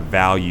talking about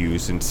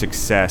values and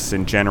success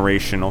and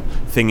generational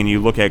thing, and you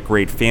look at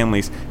great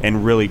families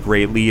and really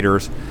great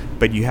leaders,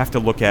 but you have to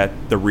look at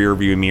the rear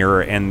view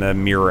mirror and the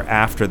mirror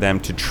after them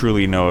to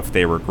truly know if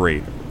they were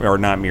great, or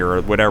not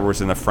mirror, whatever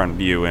was in the front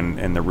view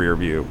and the rear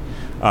view.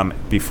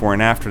 before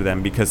and after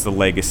them, because the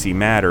legacy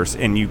matters,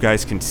 and you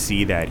guys can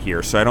see that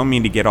here. So I don't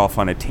mean to get off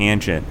on a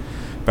tangent,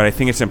 but I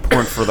think it's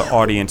important for the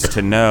audience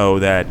to know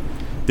that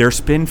there's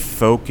been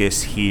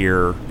focus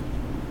here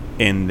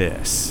in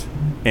this,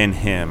 in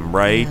him,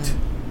 right? Yeah.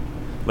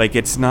 Like,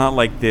 it's not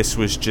like this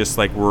was just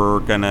like,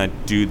 we're gonna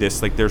do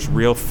this. Like, there's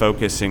real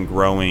focus in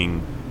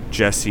growing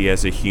Jesse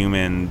as a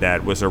human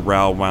that was a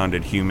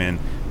well-rounded human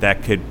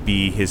that could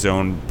be his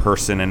own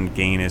person and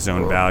gain his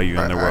own value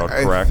in the world,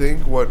 correct? I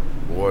think what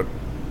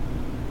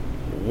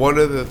one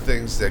of the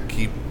things that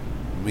keep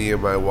me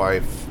and my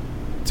wife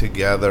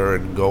together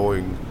and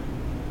going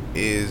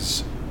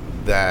is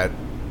that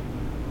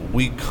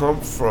we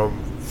come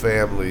from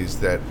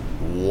families that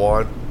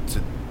want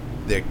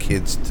their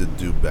kids to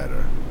do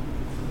better,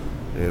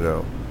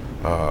 and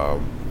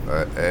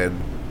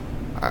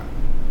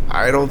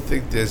I don't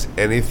think there's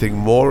anything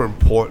more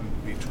important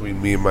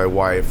between me and my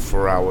wife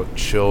for our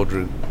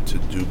children to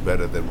do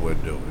better than we're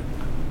doing.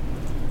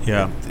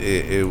 Yeah.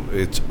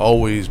 It's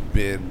always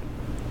been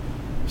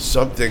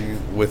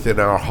something within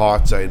our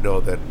hearts, I know,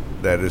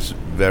 that is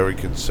very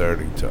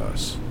concerning to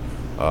us.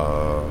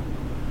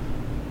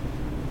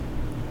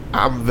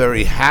 I'm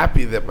very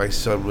happy that my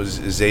son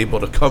is able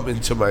to come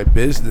into my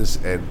business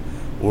and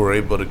we're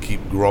able to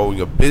keep growing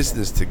a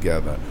business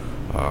together.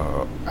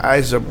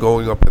 As I'm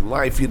going up in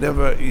life, you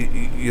never,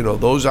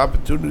 those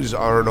opportunities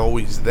aren't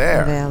always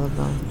there.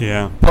 Available.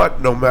 Yeah. But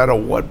no matter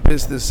what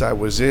business I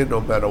was in, no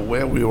matter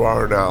where we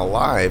are in our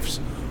lives,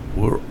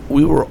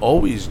 we were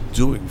always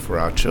doing for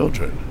our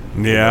children.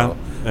 Yeah.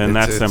 And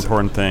that's the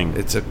important thing.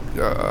 It's a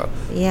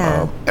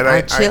and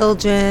our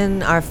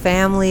children, our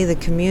family, the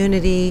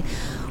community.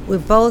 We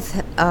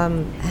both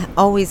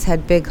always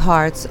had big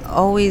hearts,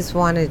 always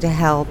wanted to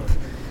help.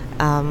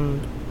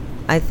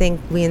 I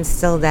think we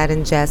instilled that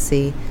in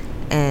Jesse,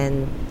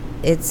 and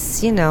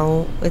it's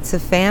it's a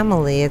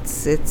family.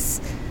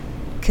 It's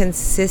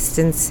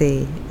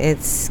consistency.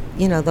 It's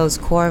those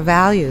core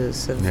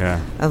values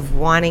of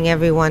wanting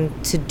everyone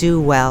to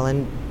do well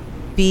and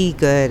be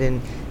good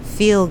and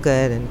feel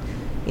good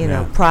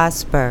and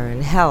prosper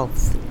and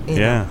health. You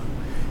know.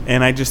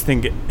 And I just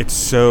think it's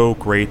so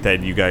great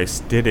that you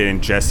guys did it,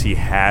 and Jesse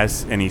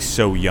has, and he's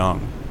so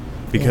young.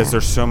 Because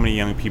there's so many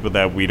young people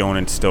that we don't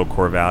instill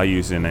core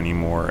values in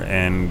anymore.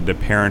 And the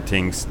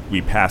parenting,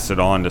 we pass it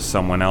on to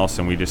someone else,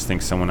 and we just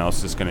think someone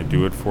else is going to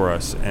do it for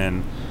us.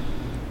 And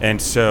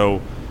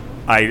so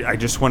I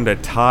just wanted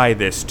to tie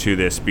this to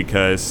this,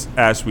 because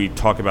as we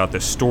talk about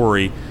this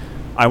story,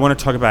 I want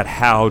to talk about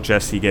how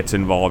Jesse gets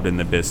involved in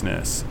the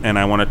business. And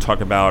I want to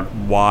talk about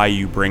why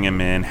you bring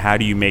him in. How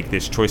do you make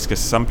this choice? Because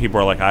some people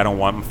are like, I don't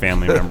want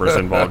family members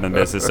involved in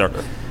business.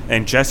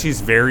 And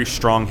Jesse's very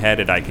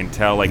strong-headed, I can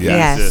tell. Like,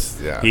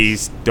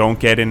 he's don't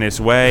get in his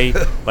way.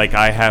 Like,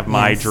 I have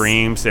my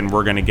dreams, and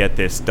we're going to get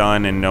this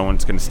done, and no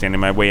one's going to stand in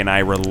my way. And I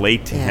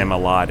relate to him a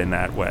lot in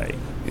that way.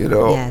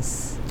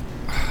 Yes.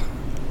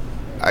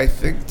 I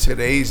think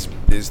today's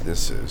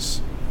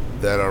businesses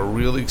that are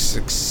really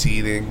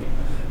succeeding,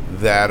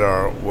 that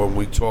are, when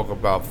we talk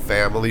about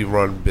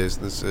family-run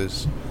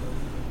businesses,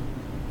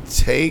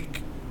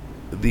 take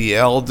the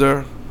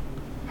elder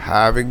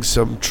having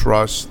some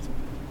trust.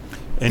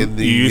 And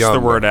you use the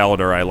word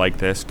elder. I like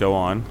this. Go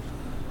on.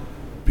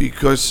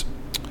 Because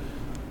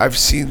I've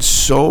seen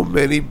so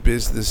many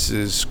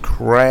businesses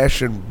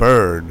crash and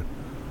burn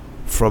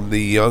from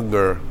the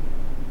younger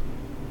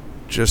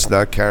just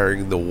not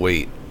carrying the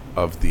weight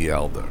of the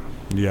elder.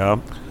 Yeah.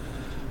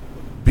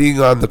 Being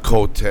on the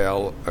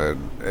coattail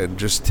and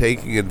just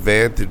taking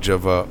advantage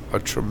of a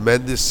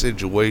tremendous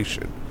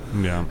situation.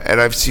 Yeah. And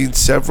I've seen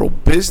several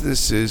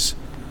businesses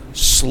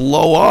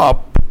slow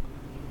up,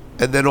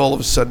 and then all of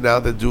a sudden now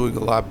they're doing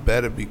a lot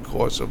better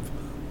because of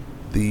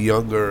the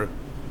younger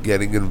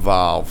getting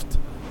involved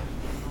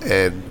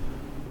and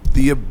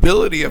the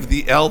ability of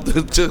the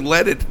elder to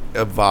let it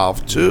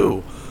evolve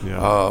too.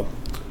 Yeah.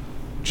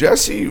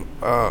 Jesse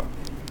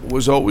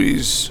was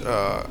always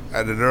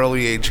at an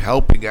early age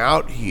helping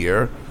out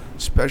here,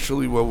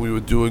 especially when we were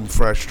doing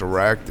Fresh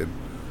Direct, and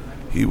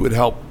he would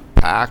help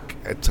pack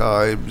at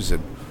times.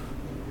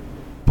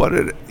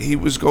 But he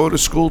was going to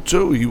school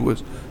too.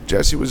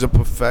 Jesse was a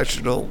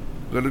professional,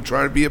 going to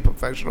try to be a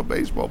professional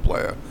baseball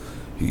player.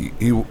 He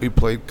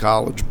played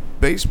college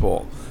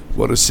baseball,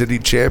 won a city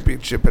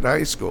championship in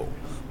high school,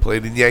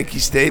 played in Yankee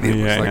Stadium.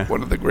 It was like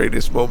one of the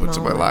greatest moments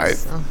of my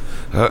life.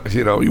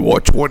 He wore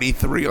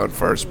 23 on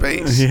first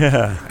base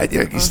at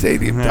Yankee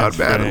Stadium. Don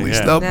Mattingly's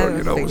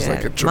number, was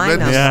like a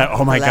tremendous.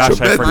 Oh my gosh,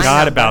 I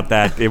forgot about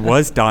that. It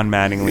was Don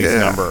Mattingly's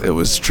number. It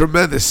was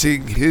tremendous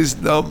seeing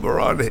his number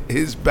on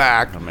his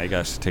back. Oh my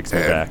gosh, it takes me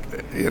back.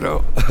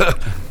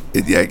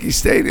 In Yankee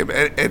Stadium.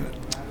 And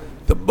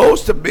the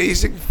most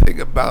amazing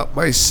thing about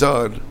my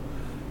son,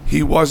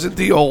 he wasn't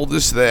the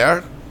oldest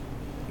there.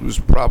 He was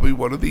probably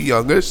one of the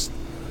youngest.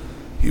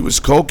 He was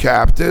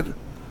co-captain,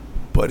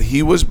 but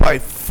he was by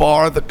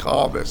far the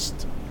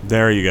calmest.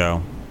 There you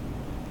go.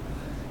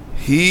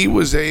 He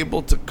was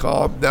able to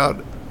calm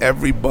down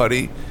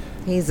everybody.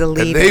 He's a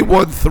leader. And they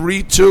won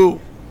 3-2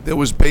 there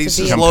was To be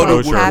bases a loaded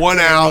with captain one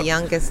and out, the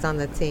youngest on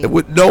the team.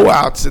 with no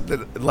outs in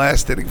the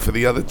last inning for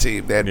the other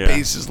team. They had Yeah.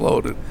 bases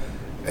loaded,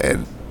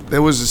 and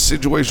there was a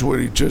situation where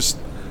he just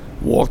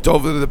walked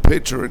over to the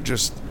pitcher and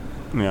just,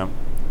 Yeah.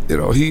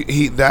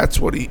 he that's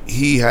what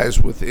he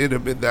has within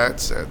him in that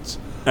sense.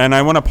 And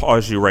I want to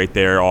pause you right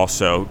there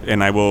also,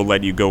 and I will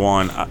let you go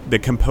on. The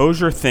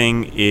composure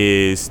thing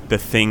is the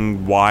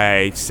thing why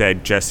I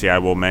said, Jesse, I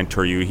will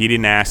mentor you. He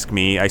didn't ask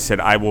me. I said,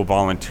 I will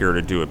volunteer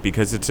to do it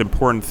because it's an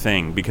important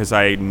thing, because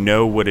I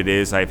know what it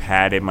is. I've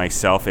had it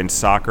myself in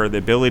soccer, the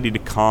ability to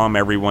calm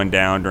everyone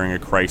down during a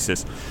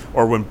crisis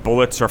or when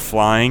bullets are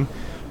flying.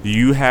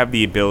 You have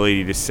the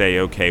ability to say,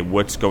 okay,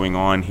 what's going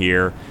on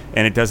here?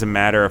 And it doesn't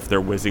matter if they're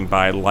whizzing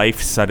by.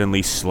 Life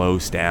suddenly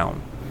slows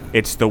down.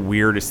 It's the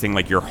weirdest thing,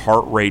 like your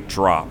heart rate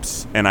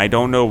drops. And I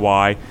don't know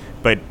why,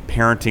 but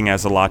parenting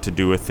has a lot to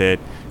do with it.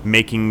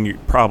 Making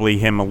probably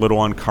him a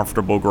little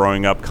uncomfortable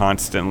growing up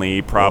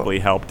constantly probably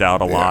helped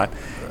out a lot.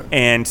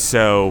 And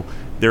so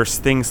there's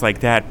things like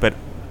that, but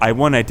I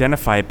want to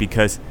identify it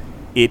because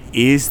it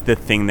is the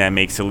thing that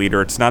makes a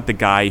leader. It's not the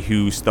guy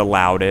who's the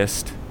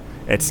loudest.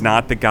 It's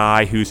not the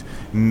guy who's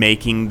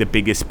making the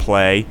biggest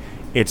play.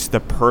 It's the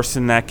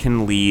person that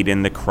can lead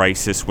in the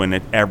crisis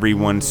when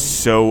everyone's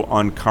so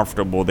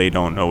uncomfortable they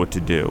don't know what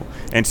to do.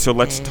 And so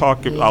let's And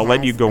talk. he I'll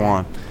let you has go that.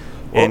 on.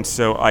 And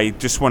so I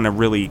just want to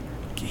really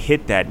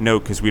hit that note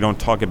because we don't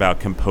talk about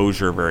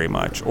composure very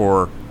much,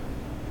 or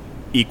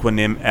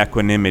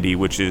equanimity,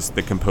 which is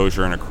the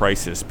composure in a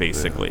crisis,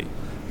 basically.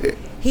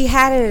 He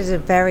had it at a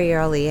very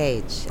early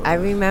age. I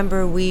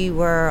remember we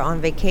were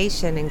on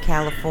vacation in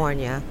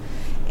California,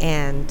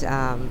 and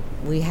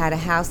we had a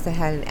house that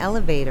had an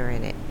elevator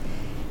in it.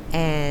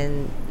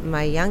 And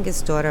my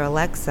youngest daughter,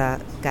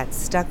 Alexa, got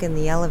stuck in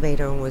the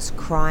elevator and was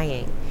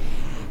crying.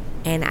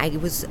 And I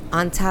was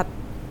on top,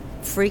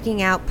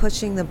 freaking out,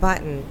 pushing the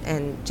button.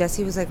 And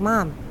Jesse was like,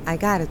 Mom, I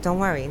got it, don't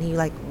worry. And he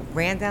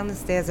ran down the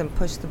stairs and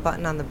pushed the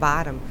button on the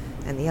bottom.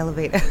 And the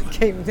elevator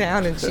came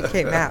down and she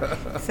came out.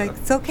 It's like,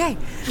 it's okay.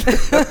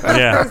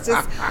 Yeah. It's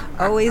just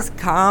always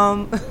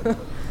calm,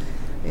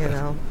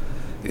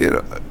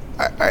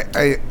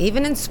 I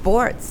Even in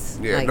sports.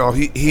 Yeah, like, no,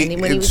 he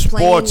and when in was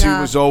sports, playing,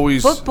 he was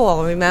always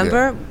football.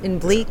 Remember in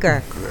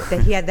Bleecker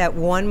that he had that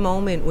one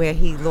moment where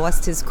he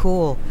lost his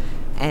cool,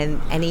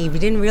 and he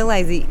didn't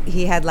realize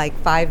he had like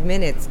 5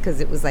 minutes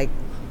because it was like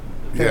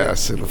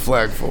Yes, in the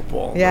flag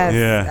football. yes,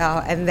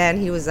 Yeah. and then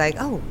he was like,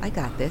 "Oh, I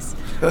got this."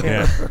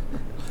 Yeah.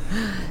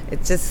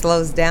 It just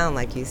slows down,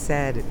 like you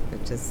said.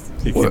 It just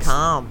he's What-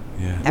 calm.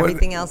 Yeah.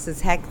 Everything else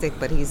is hectic,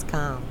 but he's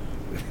calm.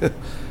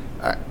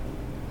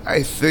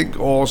 I think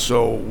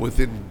also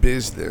within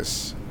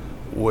business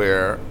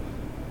where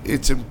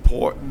it's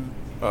important,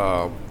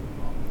 I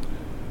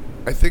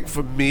think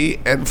for me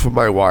and for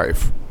my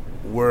wife,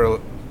 we're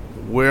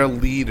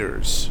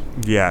leaders,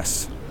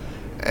 Yes.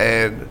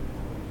 and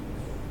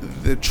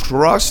the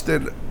trust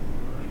that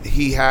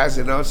he has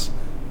in us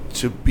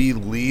to be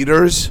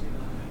leaders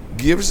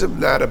gives him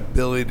that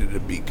ability to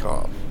be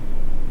calm.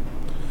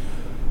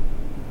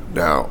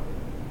 Now,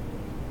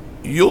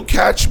 you'll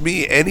catch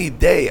me any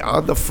day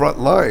on the front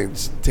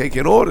lines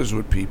taking orders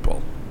with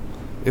people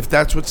if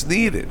that's what's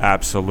needed.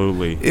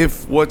 Absolutely.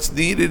 If what's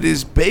needed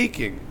is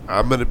baking,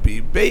 I'm going to be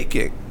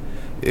baking.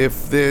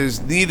 If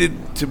there's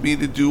needed to me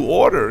to do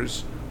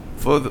orders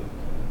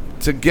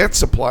to get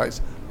supplies,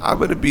 I'm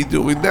going to be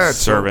doing that.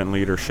 So Servant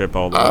leadership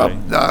all the way.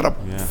 I'm not a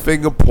Yeah.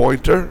 finger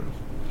pointer,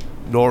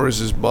 nor is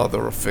his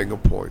mother a finger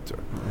pointer.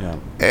 Yeah.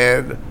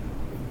 And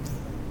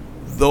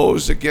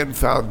those, again,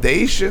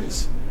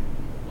 foundations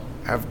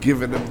have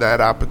given him that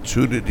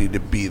opportunity to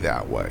be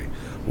that way.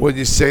 When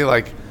you say,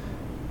 like,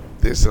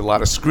 there's a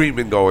lot of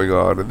screaming going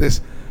on and this,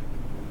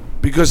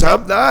 because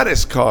I'm not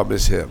as calm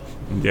as him.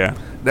 Yeah.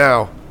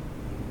 Now,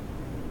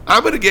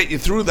 I'm going to get you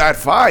through that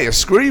fire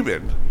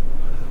screaming,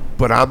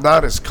 but I'm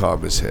not as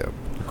calm as him.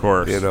 Of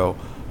course.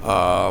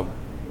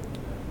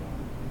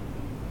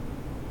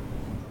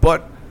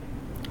 But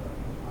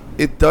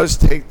it does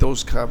take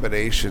those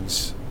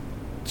combinations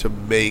to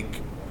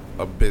make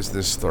a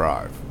business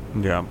thrive.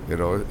 Yeah.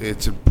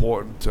 It's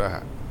important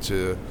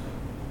to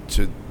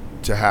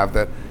have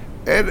that,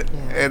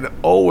 and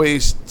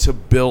always to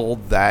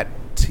build that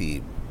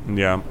team.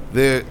 Yeah.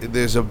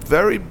 There's a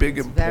very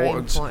big very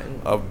importance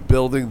important. of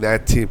building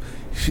that team.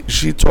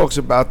 She talks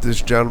about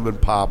this gentleman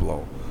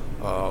Pablo,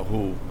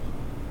 who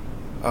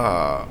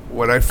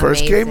when I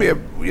first came here,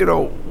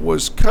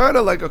 was kind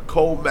of like a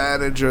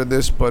co-manager in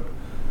this, but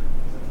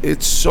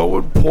it's so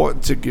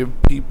important to give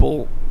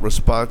people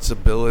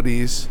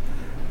responsibilities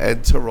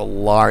and to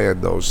rely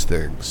on those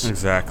things.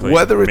 Exactly.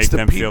 Whether it's Make the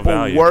them feel people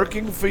valued.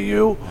 working for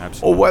you,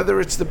 Absolutely. or whether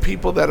it's the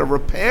people that are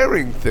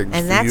repairing things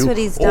And for that's you, what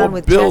he's or done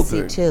with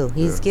building. Jesse too.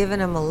 He's Yeah. given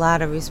him a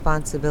lot of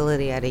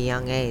responsibility at a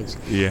young age.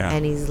 Yeah.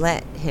 And he's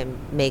let him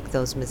make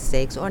those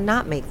mistakes or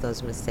not make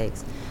those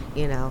mistakes.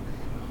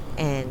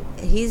 And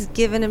he's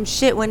giving him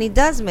shit when he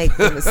does make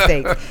the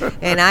mistake.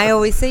 And I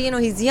always say,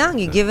 he's young.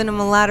 You're giving him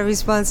a lot of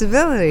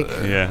responsibility.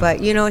 Yeah.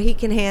 But, he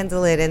can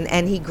handle it,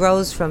 and he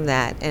grows from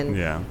that.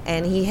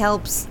 And he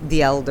helps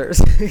the elders.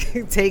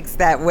 He takes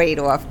that weight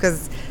off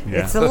because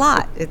it's a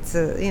lot. It's,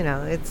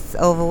 it's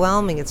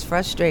overwhelming. It's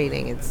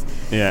frustrating.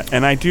 Yeah,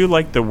 and I do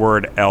like the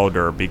word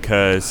elder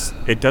because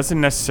it doesn't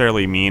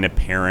necessarily mean a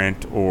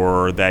parent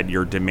or that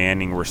you're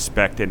demanding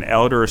respect. An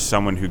elder is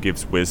someone who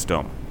gives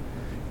wisdom.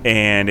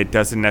 And it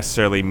doesn't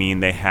necessarily mean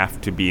they have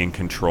to be in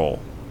control.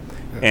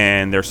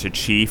 And there's a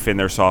chief, and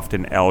there's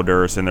often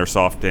elders, and there's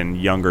often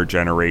younger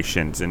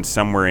generations. And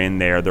somewhere in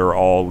there, they're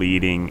all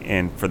leading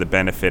and for the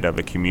benefit of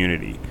a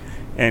community.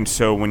 And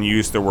so when you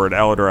use the word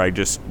elder, I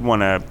just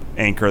want to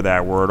anchor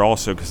that word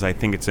also because I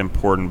think it's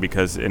important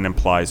because it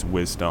implies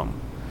wisdom.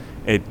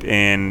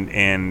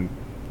 And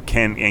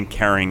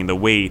carrying the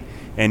weight.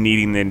 And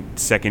needing the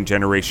second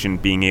generation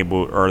being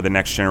able, or the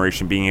next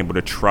generation being able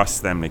to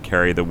trust them to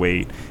carry the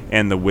weight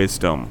and the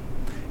wisdom,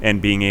 and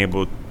being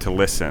able to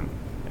listen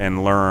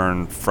and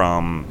learn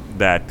from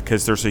that.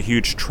 Because there's a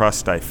huge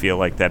trust, I feel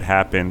like, that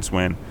happens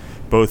when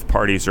both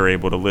parties are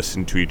able to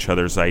listen to each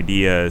other's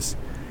ideas,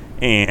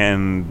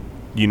 and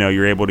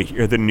you're able to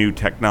hear the new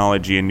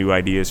technology and new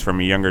ideas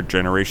from a younger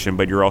generation,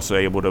 but you're also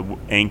able to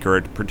anchor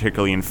it,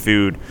 particularly in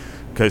food.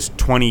 Because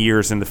 20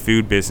 years in the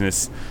food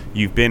business,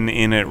 you've been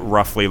in it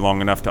roughly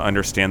long enough to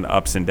understand the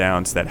ups and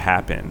downs that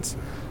happens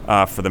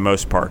for the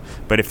most part.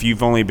 But if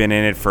you've only been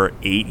in it for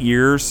 8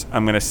 years,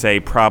 I'm going to say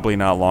probably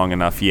not long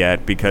enough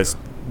yet because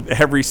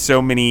every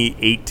so many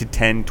 8 to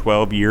 10,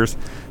 12 years,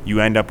 you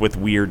end up with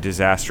weird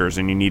disasters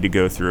and you need to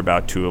go through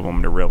about 2 of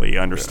them to really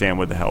understand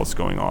what the hell's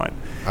going on.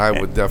 I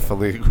would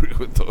definitely agree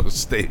with those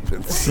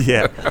statements.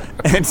 Yeah.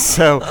 And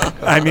so,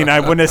 I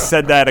wouldn't have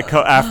said that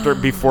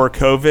before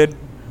COVID.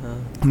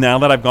 Now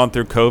that I've gone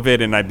through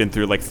COVID and I've been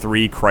through like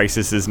 3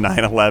 crises,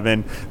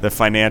 9/11, the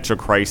financial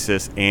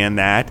crisis, and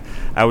that,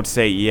 I would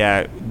say, you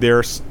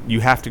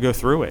have to go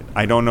through it.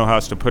 I don't know how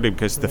else to put it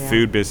because the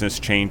food business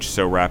changed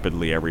so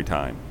rapidly every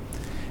time.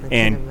 I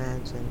can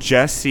imagine.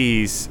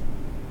 Jesse's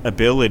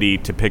ability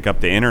to pick up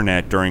the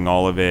internet during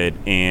all of it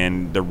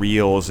and the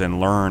reels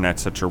and learn at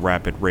such a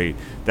rapid rate,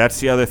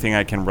 that's the other thing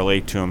I can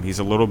relate to him. He's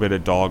a little bit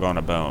of dog on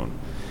a bone.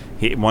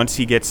 Once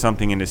he gets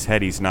something in his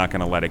head, he's not going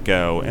to let it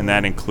go, and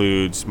that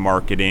includes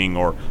marketing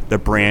or the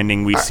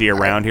branding we see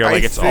around here.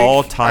 It's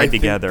all tied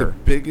together. The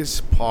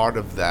biggest part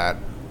of that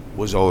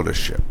was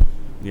ownership.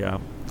 Yeah.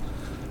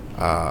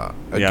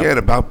 Again,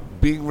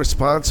 about being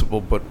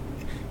responsible, but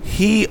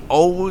he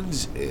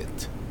owns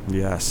it.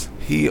 Yes.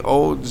 He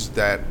owns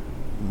that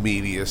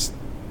media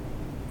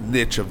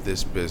niche of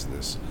this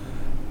business,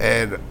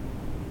 and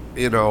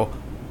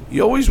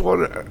you always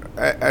want to,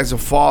 as a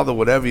father,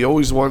 whatever, you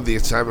always wanted the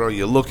assignment,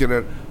 you're looking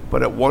at,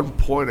 but at one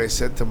point I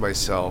said to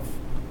myself,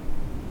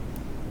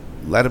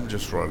 let him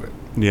just run it.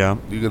 Yeah.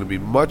 You're going to be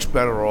much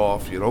better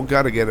off. You don't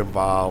got to get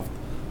involved.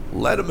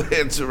 Let him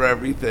answer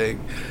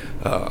everything.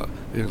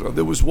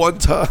 There was one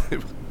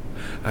time,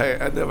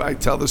 I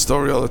tell the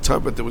story all the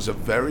time, but there was a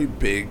very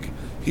big,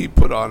 he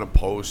put on a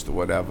post or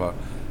whatever,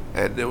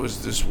 and there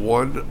was this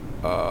one,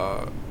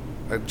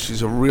 and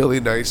she's a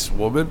really nice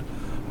woman,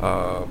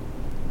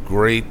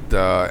 great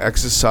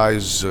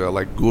exercise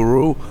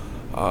guru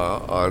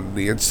on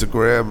the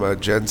Instagram,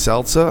 Jen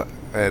Seltzer,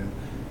 and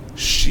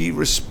she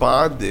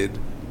responded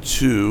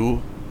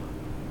to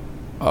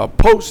a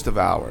post of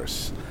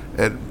ours,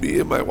 and me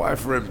and my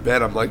wife were in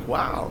bed. I'm like,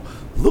 wow,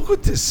 look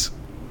what this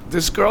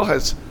girl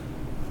has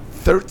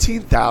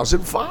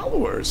 13,000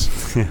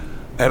 followers.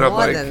 And I'm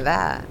more like, than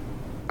that.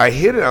 I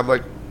hit it. I'm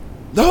like,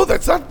 no,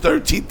 that's not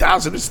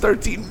 13,000. It's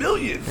 13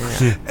 million.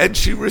 Yeah. And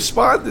she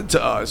responded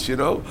to us,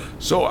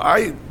 So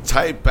I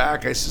typed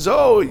back. I says,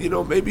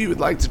 maybe you would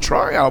like to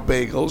try our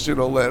bagels.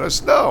 Let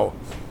us know.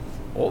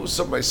 All of a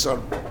sudden, my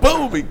son,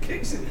 boom, he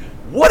kicks it.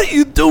 What are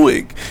you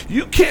doing?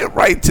 You can't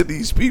write to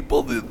these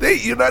people.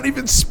 You're not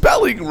even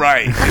spelling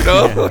right,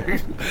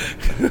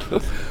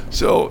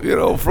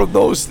 So, from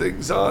those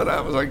things on,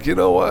 I was like, you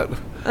know what?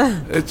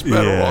 It's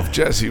better off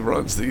Jesse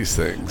runs these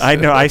things. I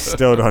know. I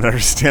still don't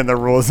understand the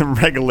rules and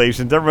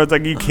regulations. Everyone's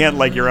like, you can't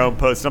like your own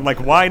post. I'm like,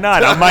 why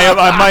not? I'm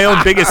my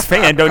own biggest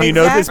fan. Don't you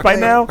know this by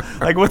now?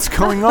 Like, what's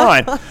going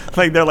on?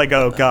 Like, they're like,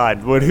 oh God,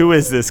 who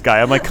is this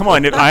guy? I'm like, come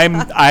on.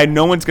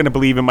 No one's gonna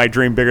believe in my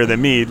dream bigger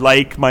than me.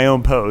 Like my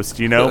own post,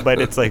 But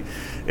it's like,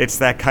 it's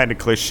that kind of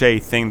cliche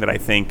thing that I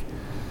think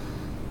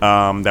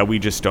that we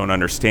just don't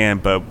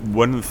understand. But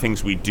one of the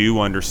things we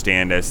do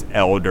understand as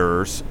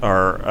elders,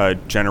 our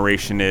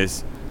generation,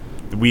 is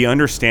we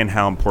understand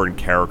how important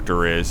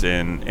character is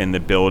in the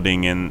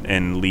building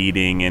and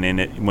leading and in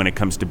it when it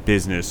comes to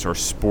business or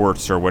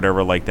sports or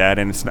whatever like that.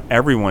 And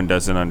everyone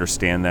doesn't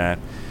understand that.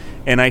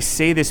 And I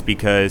say this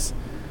because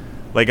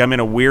I'm in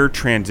a weird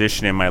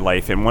transition in my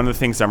life. And one of the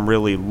things I'm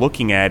really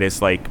looking at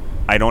is I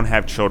don't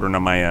have children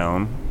of my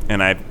own,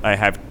 and I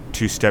have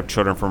 2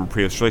 stepchildren from a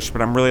previous relationship,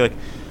 but I'm really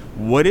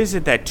what is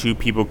it that 2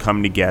 people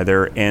come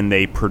together and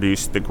they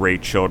produce the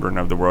great children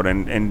of the world?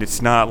 And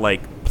it's not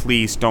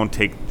please don't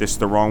take this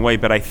the wrong way,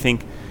 but I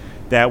think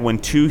that when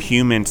two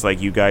humans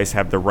like you guys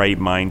have the right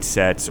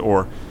mindsets,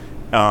 or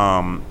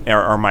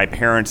my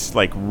parents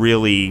like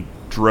really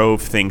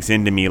drove things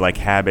into me like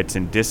habits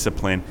and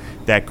discipline,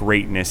 that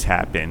greatness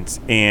happens.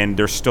 And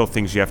there's still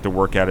things you have to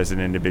work out as an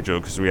individual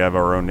because we have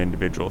our own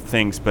individual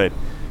things. But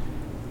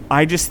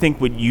I just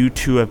think what you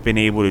two have been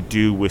able to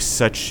do with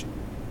such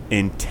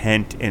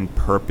intent and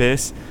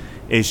purpose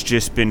has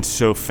just been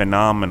so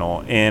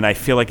phenomenal. And I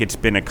feel like it's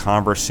been a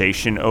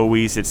conversation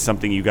always. It's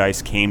something you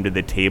guys came to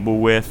the table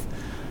with.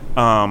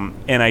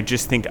 And I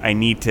just think I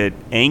need to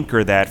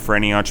anchor that for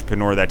any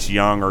entrepreneur that's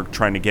young or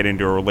trying to get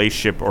into a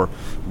relationship or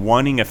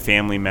wanting a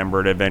family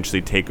member to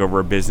eventually take over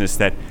a business,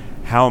 that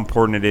how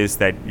important it is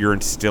that you're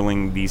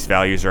instilling these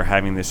values or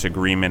having this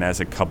agreement as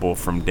a couple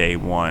from day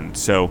one.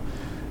 So,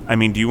 I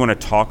mean, do you want to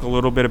talk a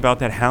little bit about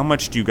that? How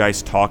much do you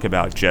guys talk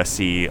about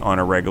Jesse on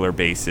a regular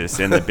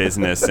basis in the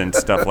business and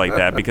stuff like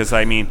that? Because,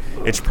 I mean,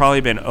 it's probably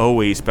been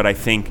always, but I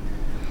think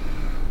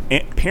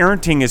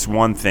parenting is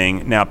one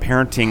thing. Now,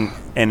 parenting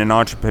in an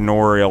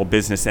entrepreneurial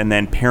business and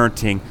then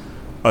parenting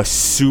a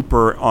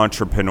super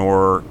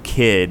entrepreneur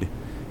kid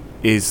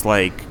is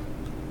like...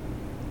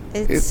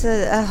 It's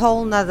a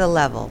whole nother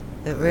level.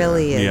 It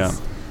really is.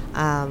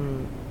 Yeah.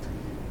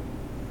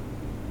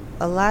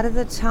 A lot of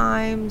the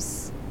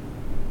times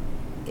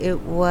it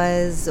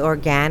was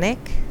organic.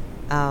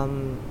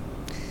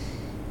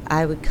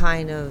 I would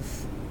kind of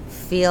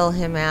feel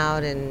him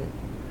out and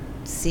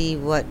see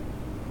what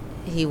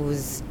he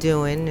was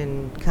doing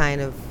and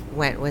kind of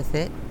went with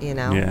it, you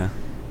know. Yeah.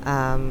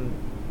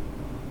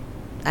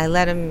 I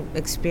let him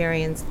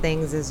experience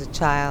things as a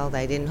child.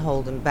 I didn't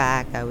hold him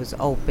back. I was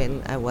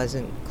open. I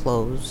wasn't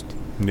closed.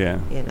 Yeah.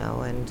 You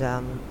know, and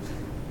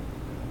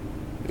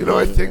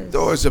I think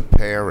though, as a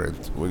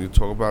parent, when you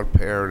talk about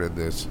parenting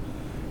this,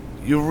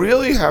 you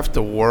really have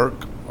to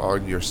work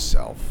on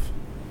yourself.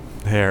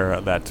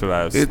 That's what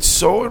I was... It's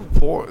so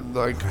important.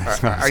 Like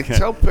I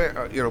tell,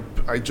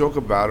 I joke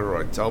about it, or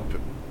I tell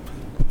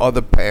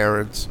other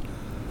parents,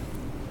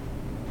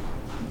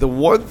 the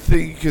one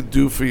thing you can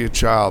do for your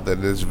child,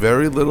 and there's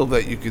very little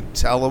that you can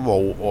tell them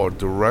or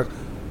direct,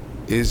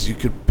 is you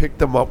can pick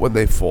them up when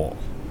they fall.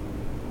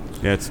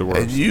 Yeah, it's the worst.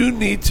 And you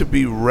need to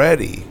be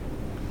ready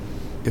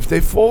if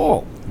they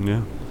fall.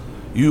 Yeah.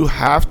 You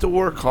have to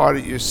work hard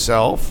at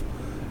yourself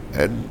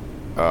and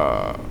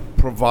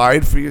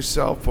provide for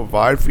yourself,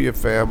 provide for your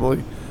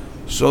family,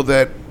 so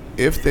that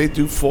if they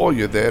do fall,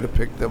 you're there to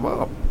pick them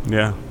up.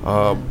 Yeah.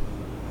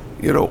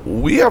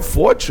 We have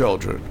 4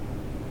 children.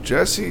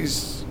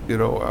 Jesse's,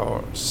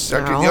 our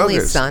second Our only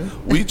youngest. son.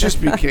 We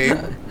just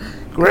became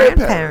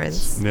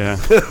grandparents. Yeah.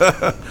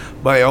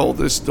 Our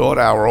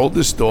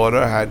oldest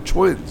daughter had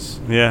twins.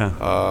 Yeah.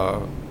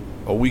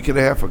 A week and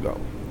a half ago,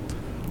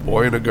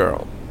 boy and a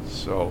girl.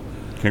 So,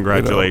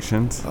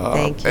 congratulations.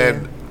 Thank you.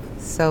 And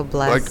so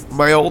blessed. like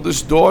my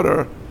oldest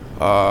daughter,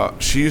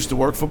 she used to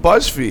work for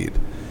BuzzFeed.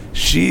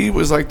 She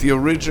was like the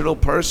original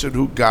person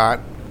who got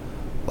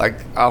like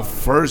our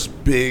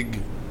first big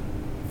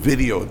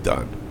video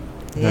done.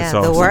 Yeah,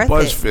 awesome. the Worth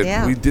BuzzFeed. It.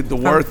 Yeah. We did the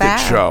From Worth It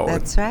Farrah. show.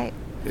 That's right.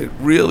 It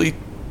really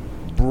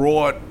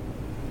brought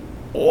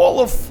all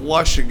of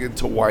Flushing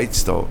into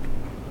Whitestone.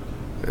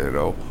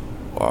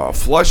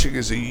 Flushing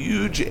is a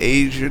huge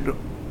Asian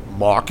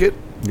market.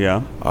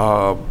 Yeah.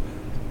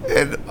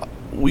 And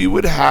we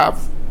would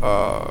have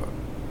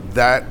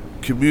that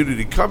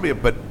community come here,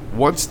 but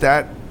once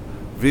that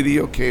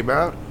video came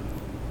out,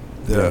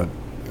 the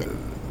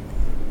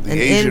An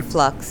Asian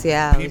influx,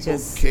 yeah. people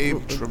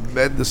came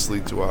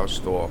tremendously to our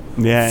store.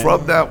 Yeah.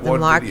 From that The one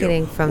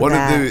marketing video. from one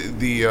that. of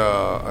the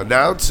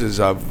announcers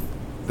of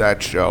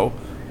that show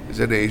is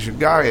an Asian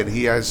guy, and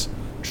he has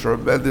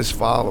tremendous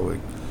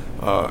following.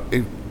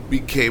 It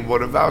became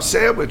one of our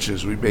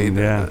sandwiches. We made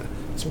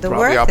it's The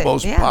probably our Worth It,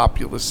 most yeah.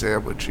 popular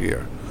sandwich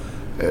here.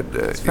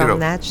 And from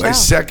that show.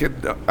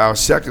 our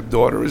second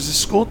daughter is a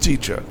school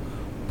teacher,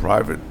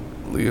 private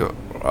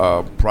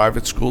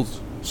school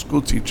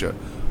teacher.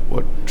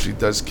 What she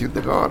does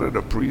kindergarten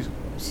or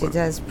She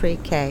does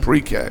pre-K.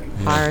 pre-K.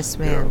 Horace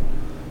Mann.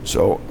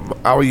 So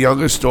our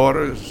youngest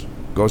daughter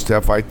goes to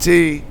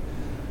FIT.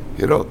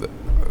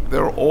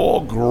 They're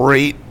all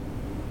great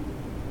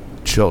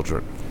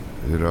children.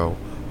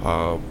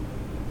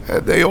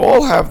 And they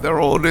all have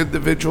their own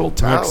individual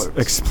talents.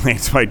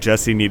 Explains why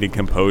Jesse needed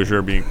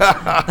composure, being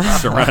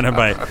surrounded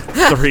by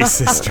 3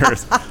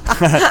 sisters.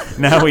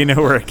 Now we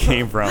know where it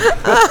came from.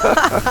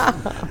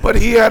 But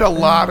he had a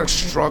lot of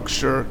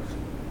structure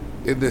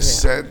in the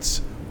sense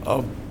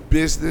of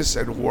business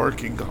and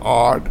working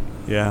hard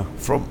Yeah.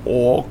 from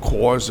all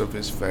cores of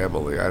his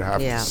family, I'd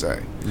have Yeah. to say.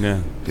 Yeah.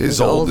 His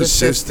older older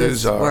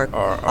sisters sisters are work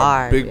a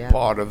hard, big yeah.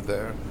 part of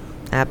their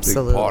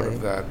Absolutely. big part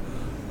of that.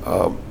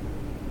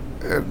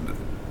 And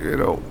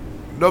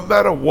no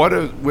matter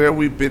where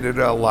we've been in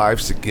our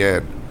lives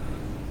again,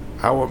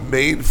 our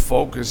main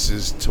focus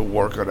is to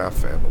work on our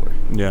family.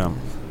 Yeah.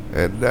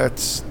 And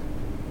that's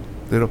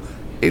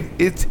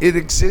it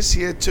exists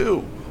here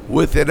too,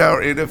 within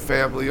our inner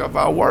family of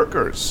our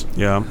workers.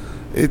 Yeah.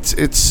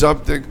 It's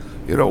something,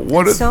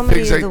 one of So the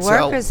many things of I the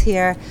tell workers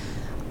here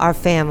our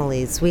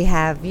families. We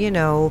have,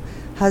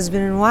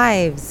 husband and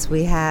wives.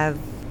 We have,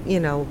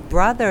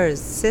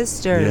 brothers,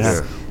 sisters,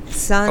 Yeah.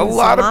 sons. A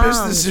lot of moms,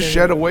 businesses and,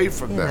 shed away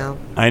from you that. know.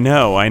 I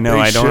know. They I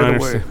don't shed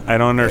understand. away. I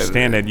don't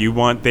understand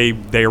And-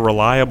 it. They're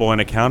reliable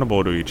and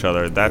accountable to each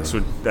other. That's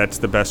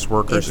the best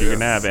workers you can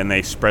It's- have, and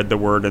they spread the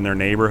word in their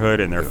neighborhood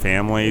and their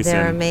families.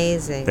 They're and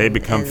amazing. They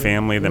become And-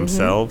 family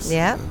themselves.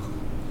 Yep.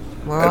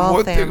 We're And all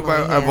one family thing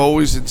I've here.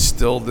 always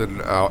instilled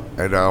in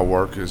our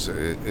workers,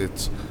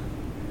 it's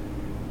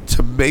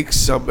to make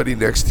somebody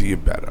next to you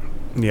better.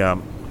 Yeah.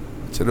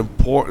 It's an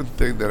important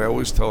thing that I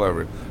always tell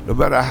everyone. No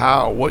matter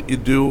what you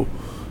do,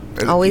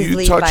 and Always you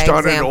lead touched by on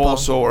example. it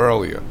also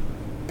earlier.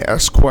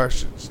 Ask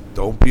questions.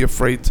 Don't be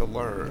afraid to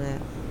learn.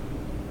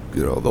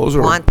 Yeah. Those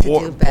are Want to do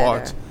important better.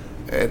 parts.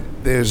 And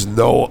there's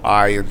no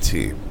I in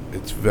team.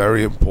 It's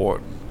very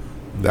important.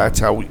 That's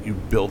how you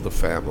build a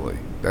family.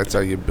 That's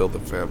how you build a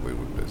family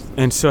with business.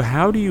 And so,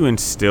 how do you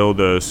instill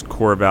those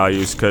core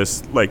values?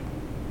 Because,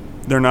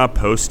 they're not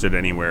posted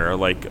anywhere.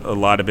 Like, a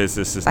lot of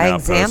businesses By now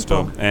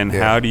example. post them. And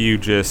Yeah. how do you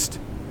just...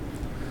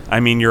 I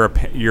mean,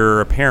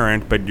 you're a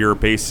parent, but you're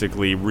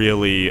basically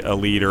really a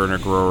leader and a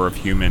grower of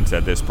humans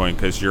at this point,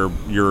 because your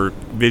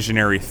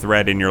visionary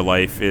thread in your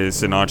life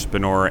is an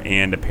entrepreneur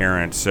and a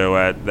parent. So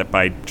that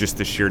by just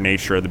the sheer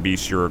nature of the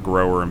beast, you're a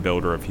grower and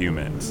builder of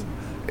humans.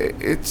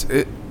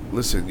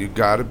 Listen, you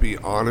got to be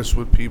honest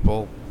with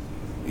people.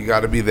 You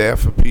got to be there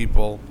for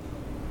people.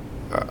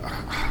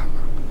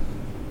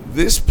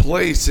 This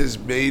place has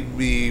made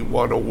me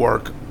want to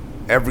work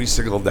every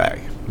single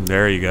day.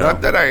 There you go.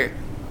 Not that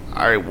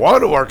I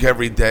want to work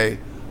every day,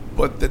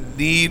 but the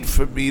need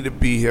for me to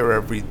be here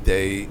every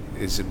day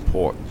is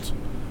important.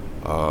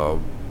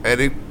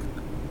 And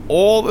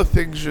all the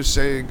things you're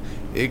saying,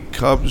 it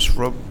comes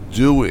from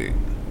doing,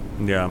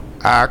 Yeah.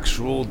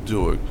 actual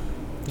doing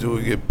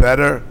it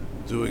better,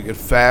 doing it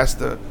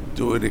faster,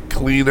 doing it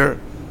cleaner,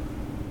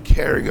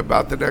 caring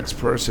about the next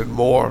person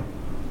more,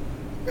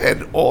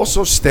 and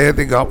also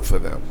standing up for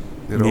them.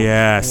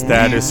 Yes,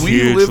 that is we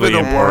hugely live in a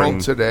important.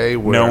 world today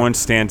where no one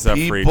stands up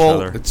for each people,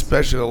 other.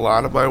 especially a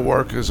lot of my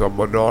workers, are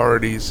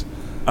minorities.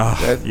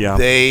 That yeah.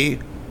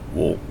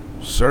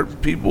 certain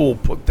people will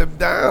put them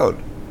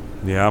down.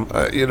 Yeah.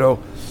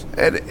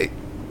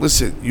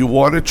 Listen, you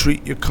want to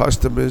treat your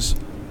customers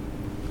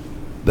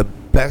the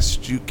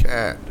best you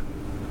can,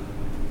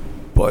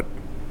 but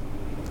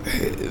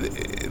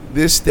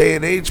this day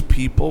and age,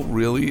 people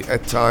really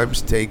at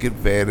times take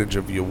advantage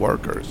of your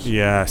workers.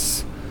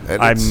 Yes.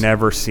 And I've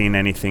never seen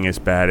anything as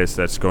bad as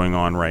that's going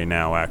on right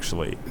now,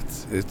 actually.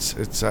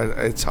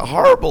 It's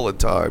horrible at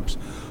times,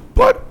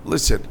 but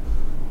listen,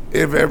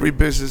 in every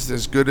business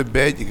there's good and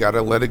bad. You got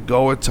to let it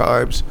go at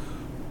times,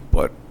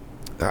 but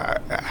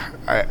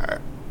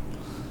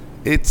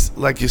it's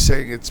like you're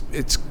saying,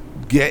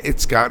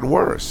 it's gotten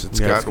worse. It's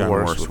gotten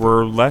worse.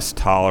 We're less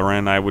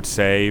tolerant, I would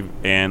say,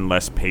 and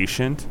less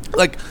patient.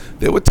 Like,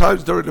 there were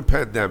times during the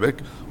pandemic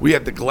we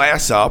had the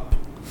glass up,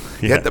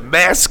 you Yeah. had the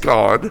mask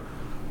on,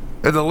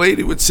 and the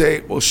lady would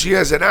say, well, she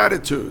has an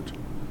attitude.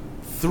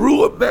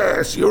 Through a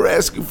mask, you're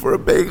asking for a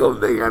bagel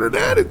and they got an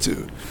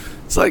attitude.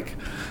 It's like,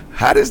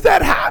 how does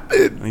that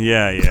happen?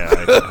 Yeah.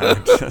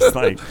 I'm just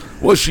like,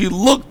 Well, she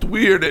looked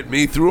weird at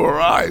me through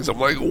her eyes. I'm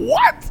like,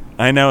 what?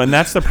 I know, and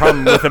that's the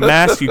problem with a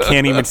mask. You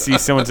can't even see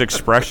someone's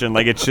expression.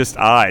 Like, it's just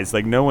eyes.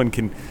 Like, no one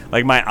can.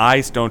 Like, my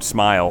eyes don't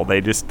smile.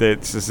 It's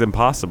just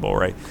impossible,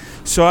 right?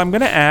 So I'm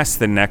going to ask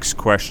the next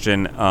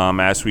question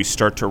as we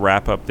start to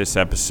wrap up this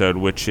episode,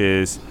 which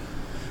is,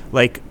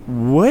 like,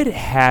 what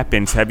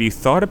happens? Have you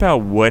thought about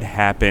what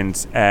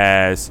happens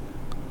as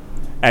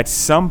at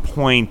some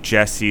point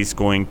Jesse's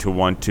going to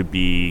want to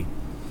be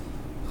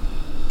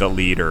the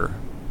leader?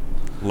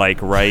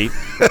 Like, right?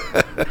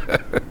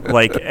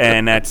 Like,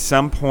 and at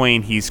some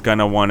point he's going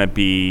to want to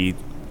be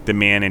the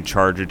man in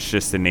charge. It's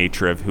just the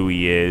nature of who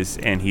he is,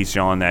 and he's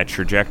on that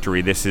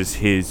trajectory. This is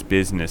his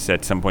business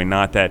at some point.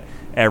 Not that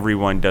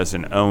everyone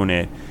doesn't own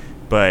it,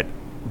 but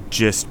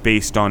just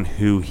based on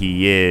who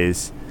he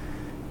is,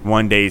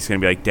 one day he's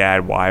going to be like,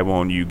 Dad, why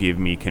won't you give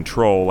me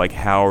control? Like,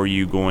 how are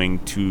you going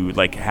to,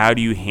 like, how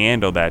do you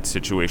handle that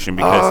situation?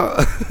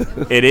 Because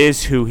it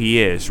is who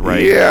he is,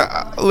 right?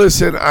 Yeah,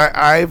 listen,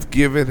 I've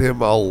given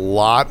him a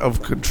lot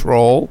of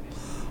control.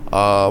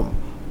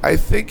 I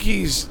think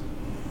he's,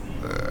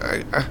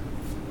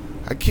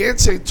 I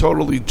can't say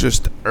totally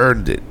just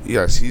earned it.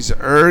 Yes, he's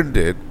earned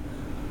it.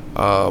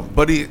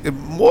 But he,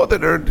 more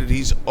than earned it,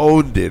 he's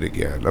owned it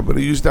again. I'm going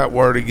to use that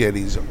word again.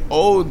 He's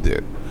owned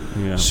it.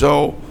 Yeah.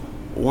 So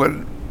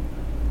when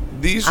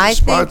these I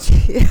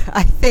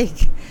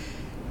think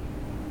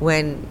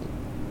when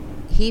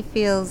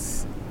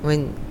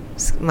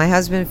my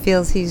husband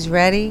feels he's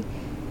ready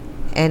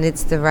and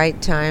it's the right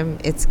time,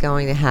 it's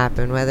going to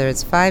happen. Whether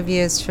it's 5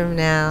 years from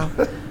now,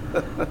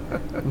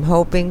 I'm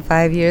hoping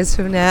 5 years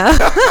from now,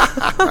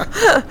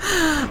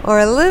 or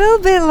a little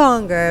bit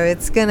longer,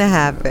 it's going to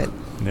happen.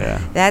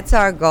 Yeah. That's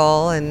our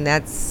goal, and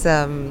that's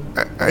mean,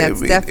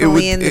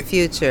 definitely in the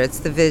future. It's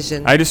the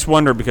vision. I just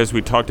wonder, because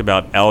we talked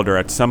about elder,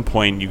 at some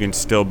point you can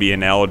still be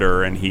an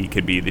elder and he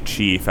could be the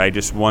chief. I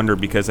just wonder,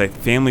 because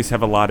families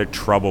have a lot of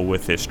trouble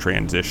with this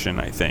transition,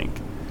 I think.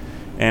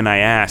 And I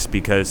ask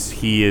because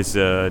he is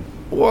a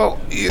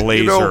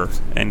blazer.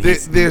 And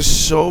there's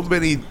so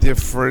many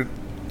different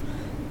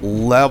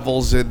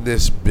levels in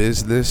this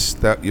business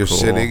that you're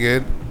sitting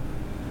in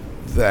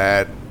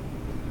that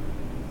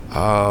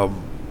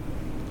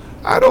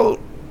I don't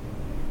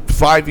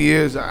 5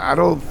 years, I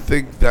don't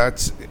think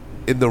that's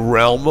in the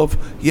realm of,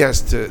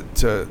 yes,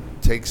 to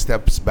take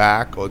steps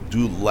back or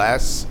do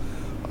less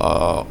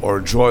or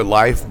enjoy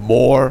life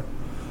more.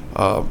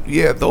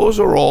 Yeah, those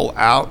are all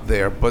out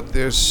there, but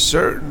there's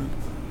certain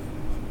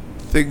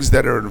things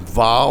that are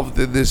involved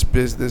in this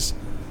business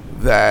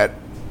that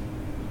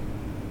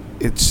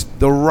it's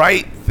the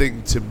right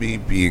thing to me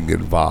being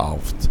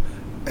involved.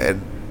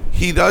 And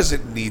he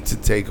doesn't need to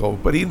take over,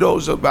 but he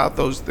knows about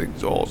those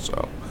things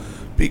also.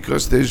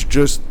 Because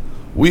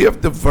we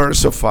have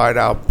diversified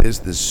our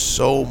business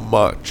so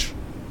much.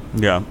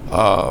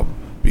 Yeah.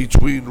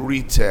 Between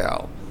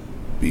retail,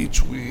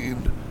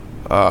 between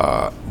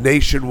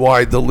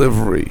nationwide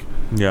delivery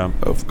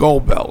of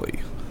Goldbelly,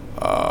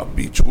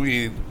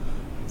 between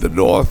the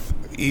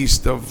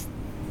northeast of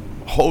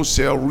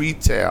wholesale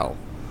retail.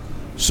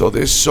 So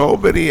there's so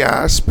many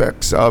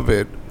aspects of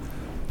it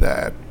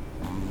that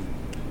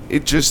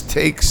it just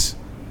takes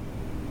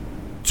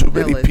too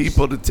many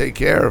people to take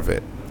care of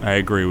it. I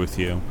agree with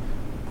you.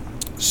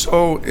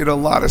 So in a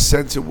lot of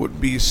sense, it would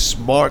be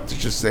smart to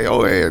just say,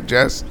 "Oh, hey,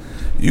 Jess,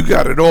 you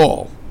got it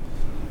all."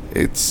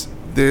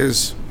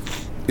 There's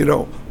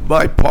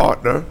my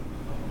partner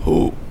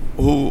who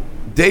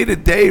day to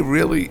day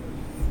really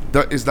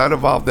is not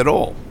involved at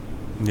all.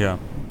 Yeah.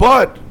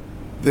 But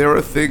there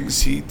are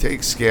things he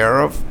takes care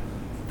of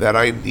that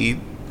I need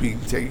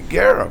being taken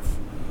care of.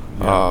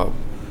 Yeah.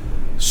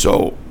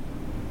 So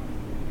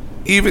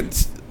even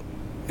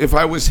if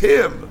I was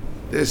him,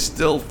 there's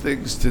still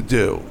things to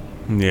do.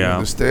 Yeah. You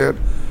understand?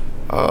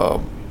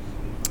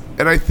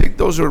 And I think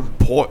those are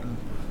important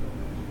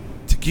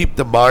to keep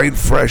the mind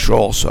fresh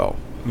also.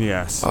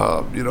 Yes.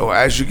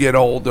 As you get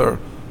older,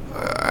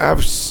 I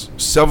have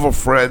several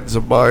friends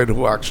of mine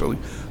who actually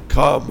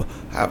come.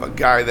 I have a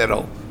guy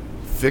that'll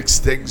fix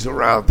things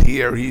around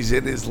here. He's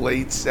in his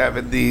late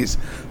 70s.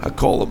 I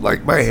call him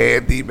like my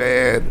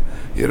handyman.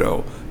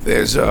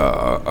 There's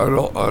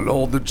an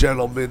older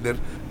gentleman that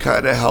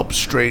kind of helps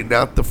straighten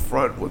out the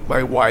front with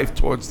my wife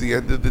towards the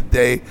end of the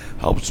day,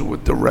 helps her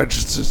with the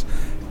registers.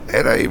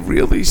 And I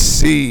really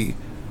see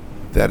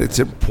that it's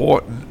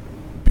important,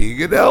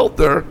 being an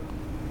elder,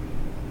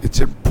 it's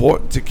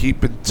important to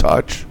keep in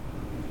touch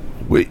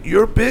with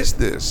your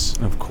business.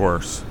 Of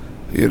course.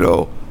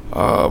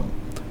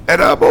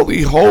 And I'm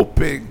only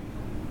hoping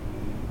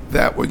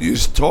that when you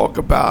talk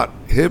about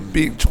him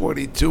being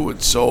 22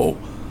 and so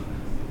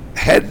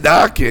head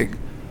knocking,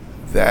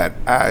 that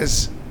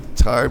as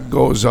time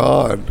goes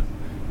on,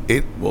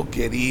 it will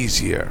get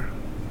easier.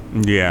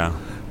 Yeah.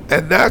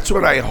 And that's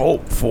what I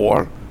hope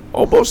for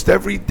almost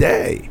every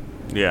day.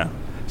 Yeah.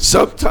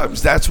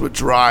 Sometimes that's what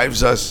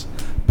drives us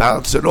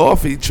bouncing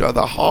off each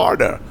other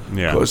harder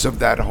because of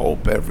that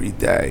hope every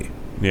day.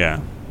 Yeah.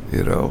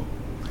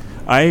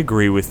 I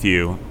agree with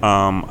you.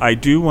 I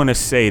do want to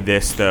say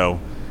this, though,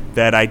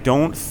 that I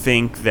don't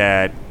think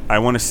that I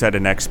want to set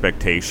an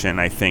expectation,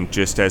 I think,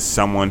 just as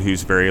someone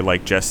who's very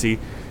like Jesse,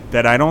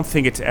 that I don't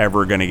think it's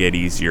ever going to get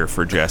easier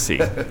for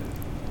Jesse.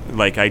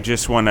 I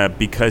just want to,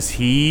 because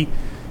he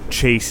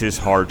chases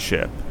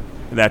hardship.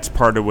 That's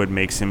part of what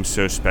makes him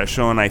so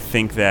special. And I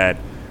think that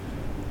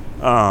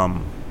I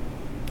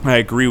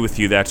agree with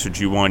you. That's what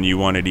you want. You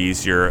want it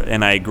easier.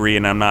 And I agree.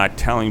 And I'm not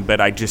telling,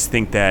 but I just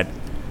think that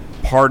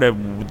part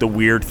of the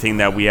weird thing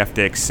that we have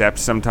to accept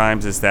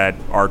sometimes is that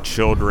our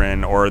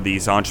children or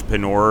these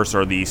entrepreneurs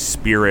or these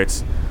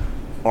spirits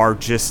are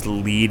just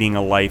leading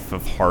a life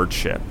of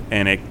hardship,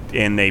 and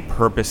they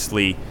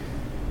purposely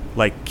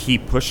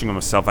keep pushing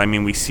himself. I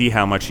mean, we see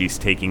how much he's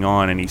taking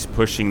on, and he's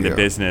pushing the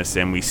business,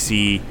 and we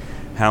see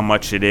how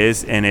much it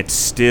is, and it's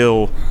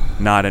still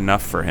not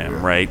enough for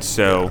him, right?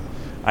 So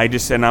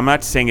and I'm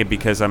not saying it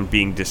because I'm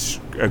being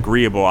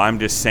disagreeable. I'm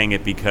just saying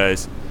it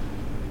because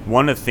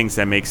one of the things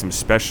that makes him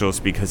special is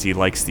because he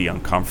likes the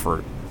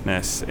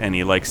uncomfortness, and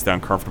he likes the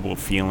uncomfortable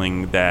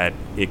feeling that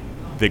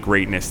the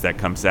greatness that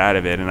comes out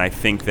of it. And I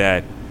think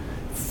that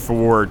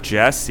for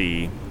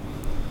Jesse,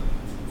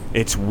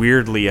 it's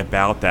weirdly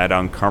about that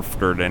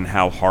uncomfort and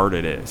how hard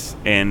it is.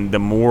 And the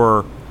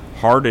more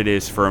hard it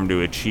is for him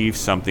to achieve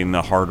something,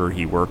 the harder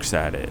he works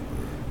at it.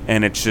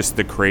 And it's just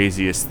the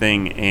craziest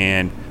thing.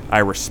 And I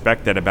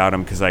respect that about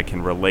him because I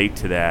can relate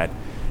to that.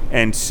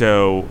 And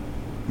so,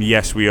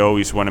 yes, we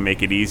always want to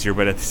make it easier,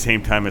 but at the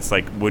same time, it's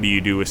like, what do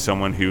you do with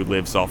someone who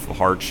lives off of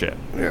hardship?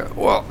 Yeah,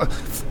 well,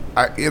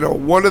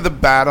 one of the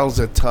battles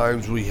at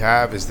times we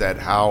have is that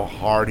how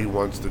hard he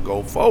wants to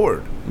go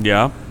forward.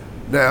 Yeah.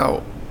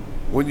 Now,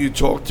 when you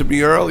talked to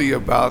me earlier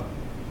about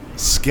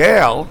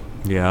scale,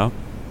 yeah,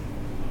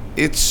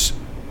 it's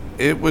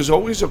it was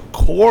always a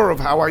core of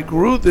how I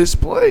grew this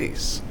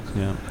place.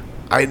 Yeah.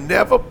 I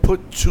never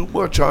put too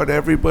much on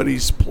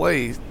everybody's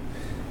plate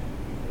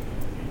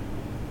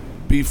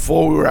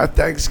before we were at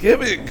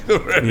Thanksgiving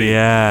already.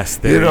 Yes,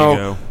 there you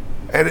go.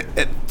 And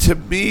to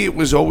me, it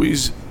was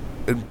always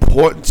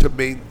important to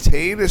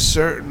maintain a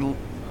certain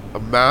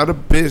amount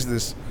of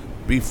business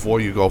before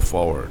you go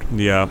forward.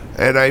 Yeah.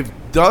 And I've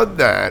done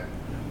that.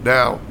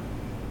 Now,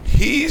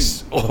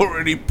 he's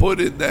already put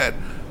in that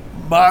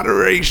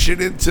moderation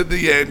into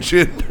the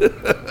engine.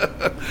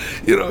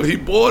 He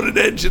bought an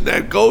engine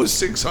that goes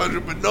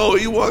 600, but no,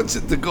 he wants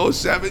it to go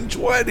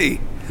 720.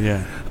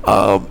 Yeah.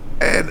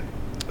 And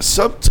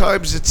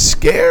sometimes it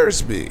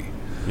scares me.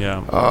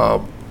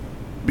 Yeah.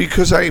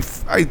 Because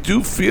I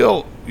do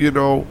feel,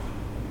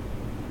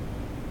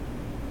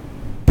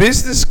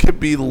 business can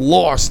be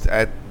lost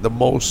at the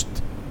most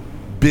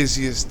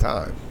busiest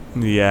time.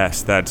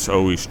 Yes, that's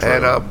always true.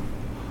 And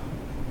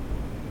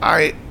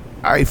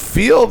I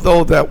feel,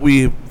 though, that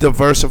we've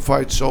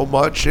diversified so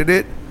much in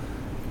it,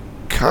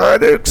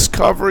 kind of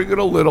covering it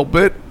a little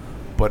bit,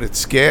 but it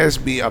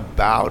scares me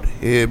about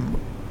him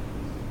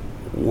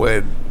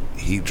when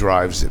he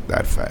drives it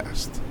that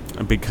fast.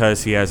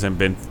 Because he hasn't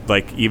been,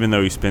 even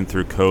though he's been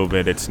through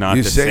COVID, it's not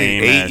You the say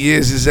same 8 as,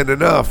 years isn't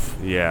enough.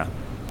 Yeah.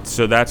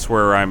 So that's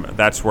where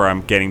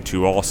I'm getting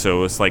to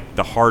also. It's like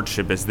the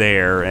hardship is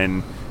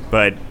there,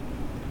 but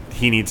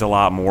he needs a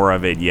lot more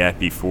of it yet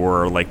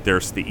before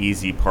there's the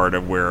easy part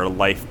of where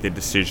the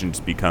decisions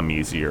become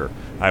easier,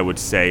 I would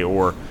say,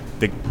 or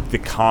the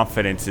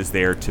confidence is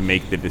there to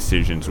make the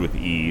decisions with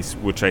ease,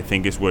 which I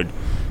think is what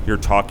you're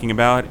talking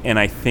about. And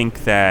I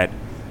think that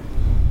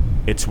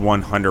it's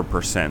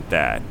 100%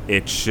 that.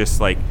 It's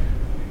just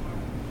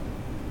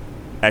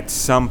at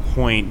some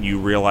point you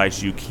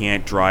realize you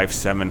can't drive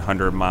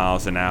 700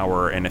 miles an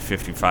hour in a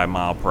 55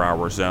 mile per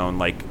hour zone.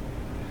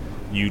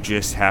 You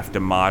just have to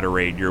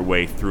moderate your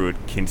way through it,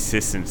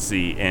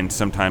 consistency, and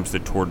sometimes the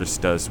tortoise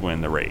does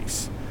win the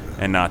race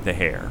and not the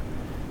hare.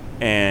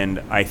 And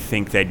I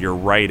think that you're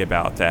right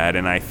about that,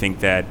 and I think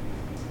that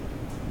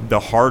the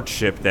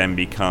hardship then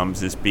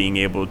becomes is being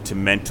able to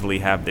mentally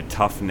have the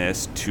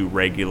toughness to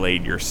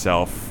regulate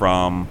yourself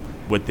from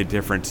what the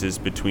difference is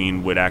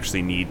between what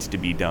actually needs to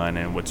be done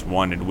and what's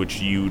wanted, which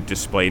you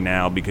display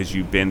now because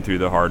you've been through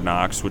the hard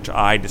knocks, which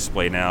I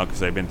display now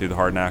because I've been through the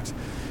hard knocks,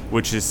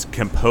 which is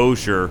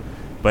composure,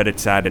 but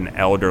it's at an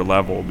elder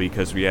level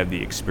because we have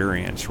the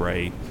experience,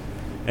 right?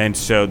 And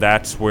so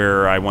that's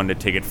where I wanted to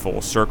take it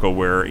full circle,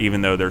 where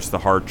even though there's the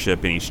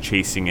hardship and he's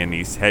chasing and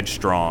he's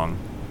headstrong,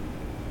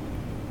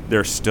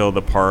 there's still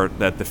the part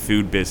that the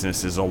food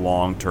business is a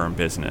long-term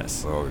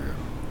business. Oh, yeah.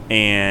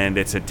 And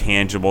it's a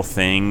tangible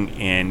thing,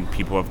 and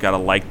people have got to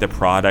like the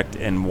product,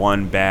 and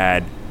one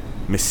bad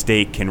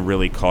mistake can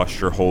really cost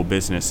your whole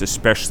business,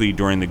 especially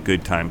during the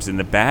good times. In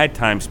the bad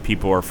times,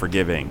 people are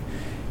forgiving.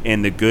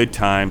 In the good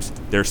times,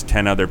 there's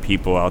 10 other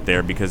people out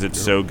there because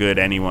it's so good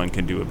anyone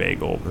can do a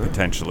bagel,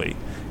 potentially,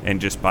 and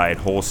just buy it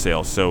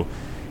wholesale. So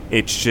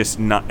it's just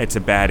not, it's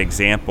a bad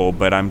example,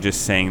 but I'm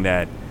just saying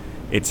that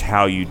it's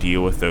how you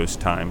deal with those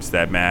times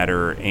that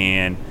matter.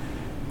 And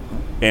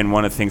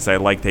one of the things I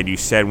like that you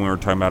said when we were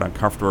talking about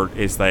uncomfortable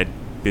is that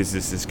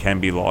businesses can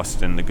be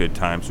lost in the good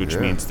times, which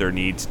means there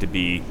needs to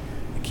be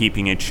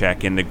keeping in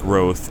check in the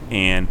growth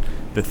and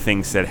the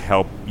things that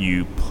help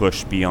you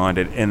push beyond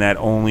it, and that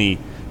only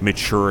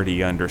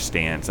maturity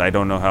understands. I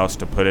don't know how else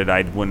to put it.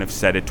 I wouldn't have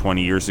said it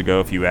 20 years ago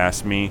if you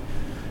asked me,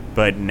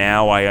 but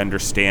now I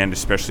understand,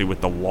 especially with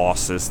the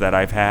losses that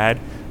I've had,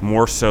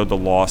 more so the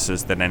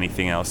losses than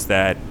anything else,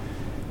 that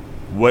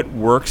what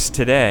works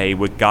today,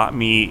 what got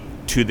me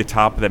to the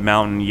top of the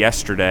mountain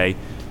yesterday,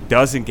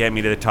 doesn't get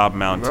me to the top of the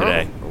mountain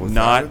today.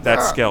 Not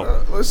that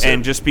skill.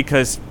 And just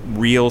because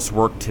reels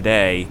work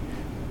today,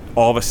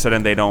 all of a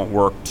sudden they don't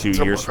work 2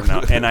 years from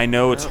now. And I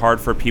know it's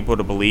hard for people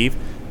to believe,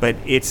 but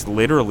it's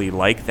literally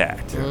like that.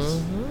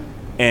 Yes.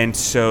 And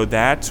so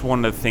that's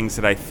one of the things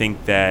that I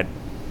think that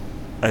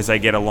as I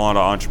get along to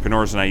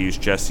entrepreneurs, and I use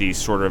Jesse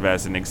sort of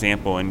as an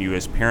example and you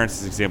as parents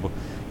as an example,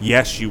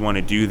 yes, you want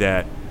to do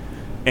that.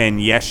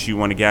 And yes, you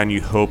want to get out and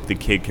you hope the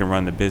kid can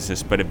run the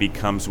business, but it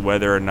becomes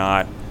whether or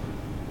not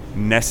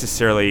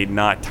necessarily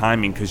not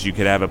timing, because you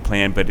could have a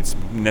plan, but it's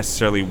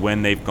necessarily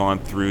when they've gone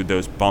through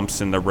those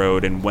bumps in the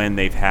road and when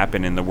they've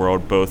happened in the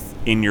world, both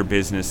in your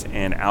business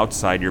and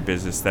outside your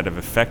business, that have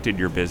affected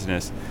your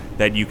business,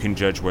 that you can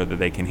judge whether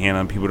they can handle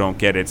them. People don't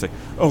get it. It's like,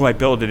 oh, I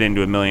built it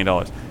into $1 million.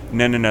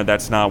 No,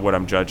 that's not what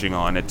I'm judging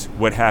on. It's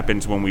what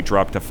happens when we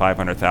drop to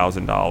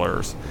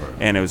 $500,000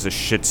 and it was a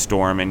shit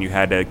storm and you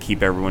had to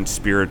keep everyone's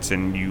spirits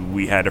and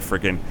we had to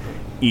freaking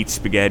eat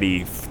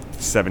spaghetti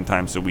 7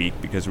 times a week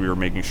because we were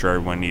making sure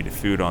everyone needed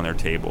food on their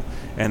table.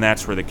 And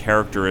that's where the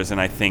character is. And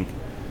I think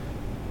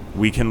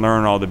we can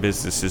learn all the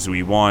businesses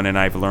we want, and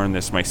I've learned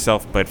this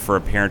myself, but for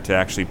a parent to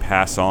actually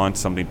pass on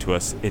something to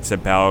us, it's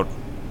about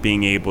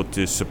being able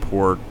to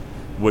support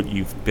what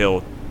you've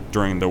built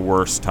during the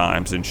worst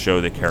times and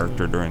show the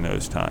character during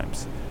those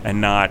times,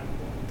 and not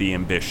the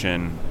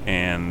ambition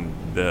and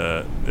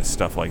the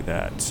stuff like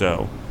that.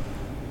 So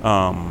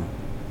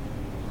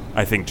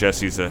I think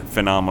Jesse's a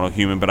phenomenal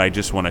human, but I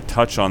just want to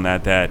touch on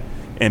that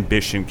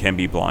ambition can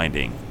be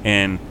blinding.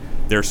 And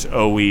there's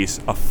always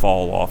a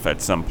fall off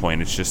at some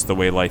point. It's just the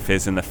way life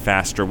is. And the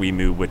faster we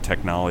move with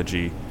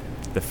technology,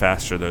 the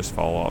faster those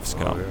fall offs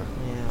come. Oh,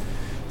 yeah.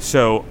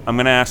 So I'm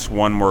going to ask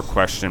one more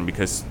question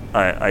because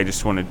I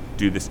just want to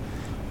do this.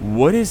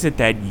 What is it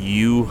that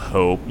you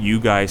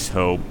guys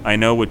hope? I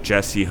know what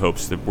Jesse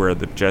hopes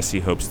Jesse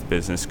hopes the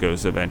business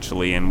goes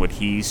eventually and what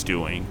he's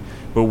doing.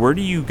 But where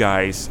do you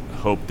guys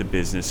hope the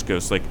business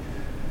goes? Like,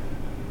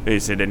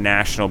 is it a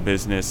national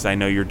business? I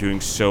know you're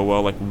doing so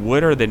well. Like,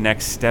 what are the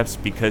next steps?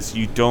 Because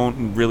you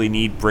don't really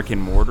need brick and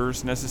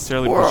mortars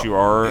necessarily, because you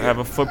have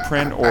a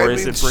footprint, or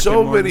is it brick and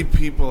mortar? So many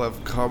people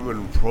have come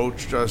and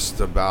approached us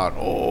about,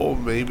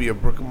 maybe a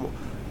brick and mortar.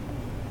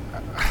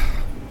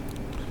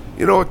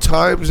 You know, at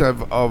times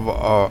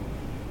I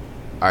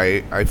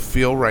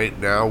feel right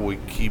now we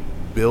keep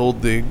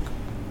building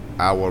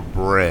our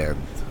brand.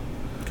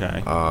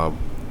 Okay.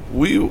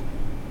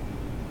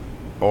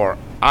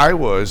 I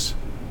was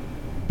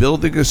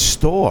building a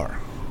store,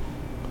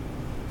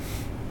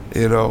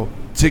 you know,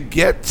 to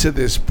get to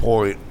this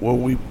point where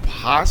we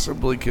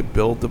possibly could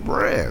build a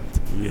brand.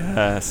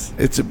 Yes.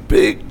 It's a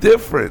big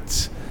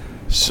difference.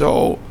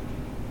 So,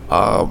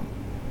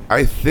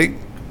 I think,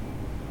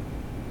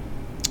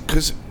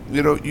 because,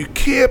 you know, you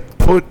can't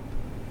put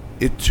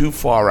it too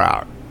far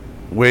out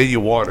where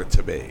you want it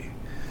to be.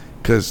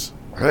 Because,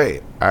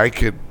 hey, I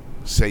could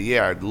say,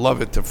 yeah, I'd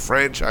love it to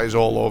franchise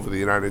all over the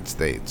United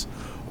States.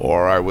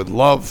 Or I would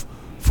love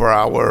for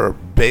our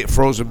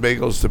frozen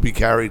bagels to be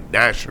carried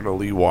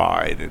nationally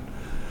wide.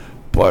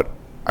 But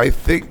I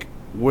think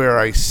where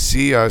I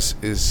see us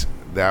is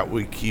that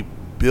we keep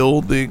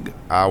building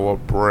our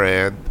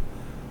brand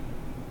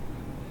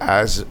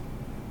as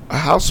a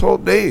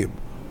household name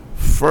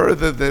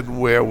further than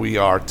where we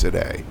are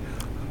today.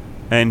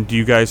 And do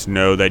you guys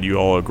know that you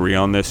all agree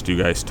on this? Do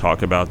you guys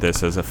talk about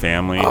this as a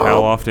family?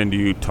 How often do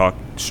you talk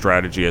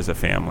strategy as a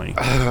family?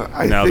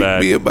 I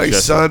think me and my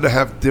son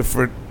have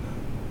different,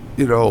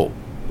 you know,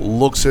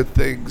 looks at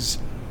things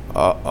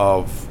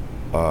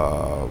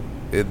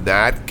in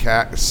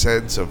that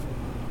sense of,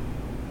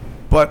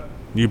 but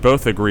you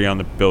both agree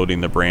on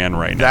building the brand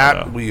right now.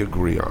 That we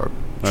agree on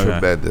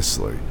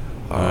tremendously,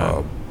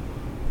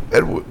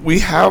 and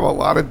we have a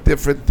lot of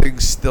different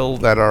things still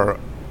that are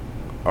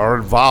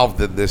involved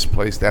in this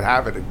place that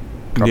haven't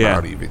come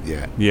out even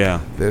yet.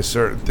 Yeah, there's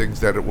certain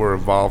things that we're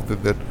involved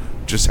in that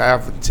just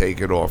haven't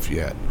taken off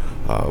yet.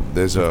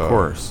 There's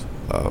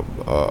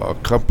a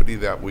company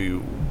that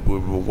we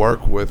will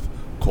work with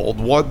called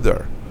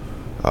Wonder.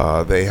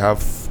 They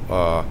have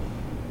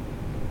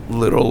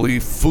literally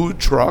food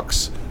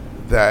trucks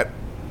that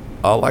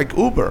are like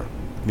Uber.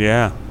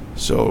 Yeah.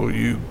 So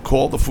you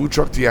call the food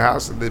truck to your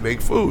house and they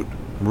make food.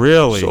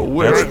 Really? So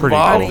we're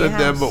involved in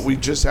them, but we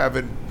just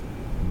haven't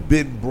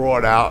been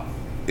brought out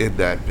in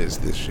that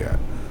business yet.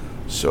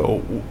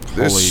 So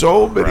there's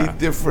so many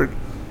different.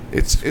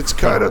 It's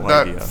kind of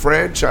not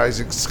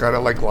franchising. It's kind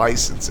of like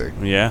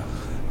licensing. Yeah.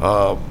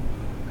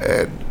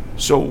 And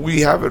so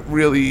we haven't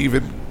really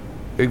even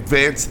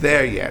advanced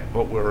there yet,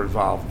 but we're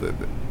involved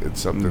in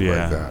something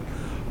like that.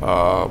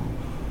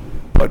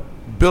 But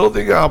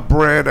building our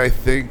brand, I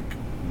think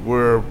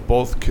we're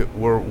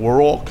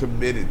all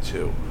committed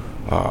to.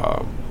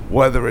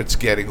 Whether it's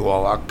getting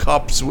all our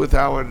cups with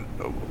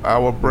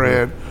our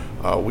brand,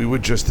 we were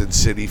just in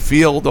Citi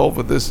Field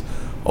over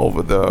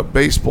the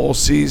baseball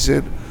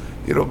season.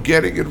 You know,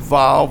 getting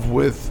involved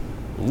with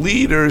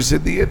leaders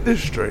in the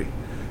industry.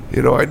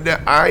 You know,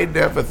 I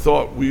never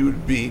thought we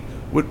would be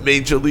with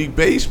Major League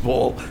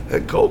Baseball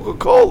and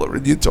Coca-Cola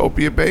and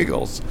Utopia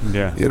Bagels.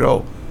 Yeah. You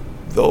know,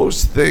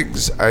 those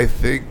things I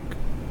think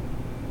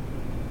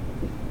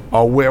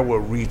are where we're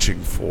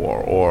reaching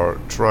for or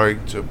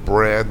trying to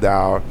brand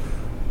out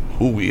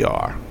who we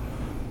are.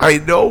 I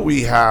know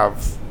we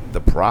have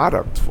the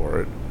product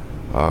for it.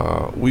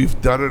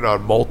 We've done it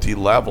on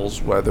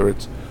multi-levels, whether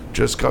it's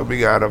just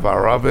coming out of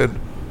our oven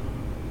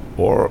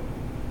or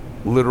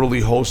literally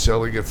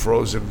wholesaling it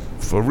frozen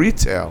for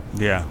retail.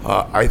 Yeah.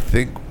 I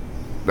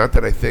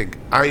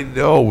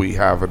know we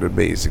have an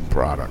amazing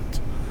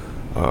product.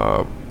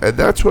 And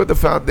that's where the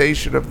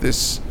foundation of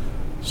this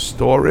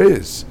store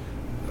is.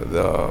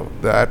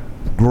 That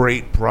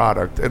great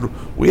product. And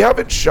we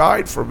haven't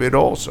shied from it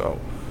also.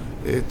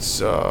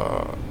 It's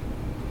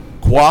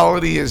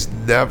quality has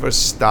never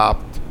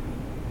stopped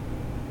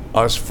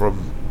us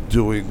from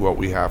doing what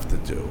we have to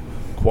do.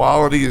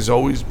 Quality has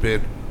always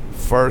been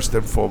first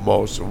and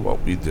foremost in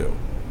what we do.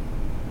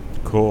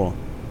 Cool.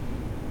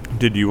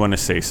 Did you want to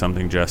say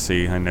something,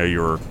 Jesse? I know you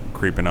were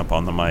creeping up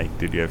on the mic.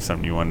 Did you have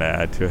something you wanted to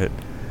add to it?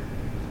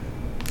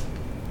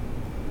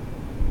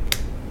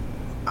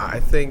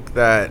 I think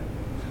that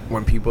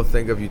when people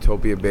think of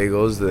Utopia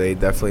Bagels, they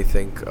definitely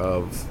think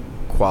of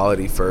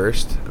quality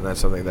first, and that's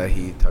something that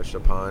he touched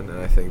upon, and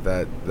I think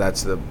that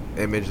that's the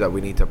image that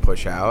we need to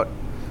push out,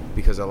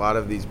 because a lot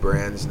of these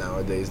brands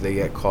nowadays, they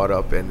get caught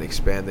up in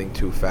expanding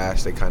too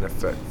fast. They kind of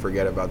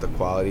forget about the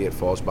quality. It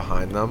falls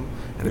behind them,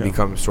 and it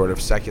becomes sort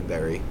of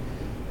secondary.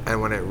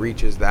 And when it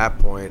reaches that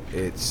point,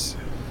 it's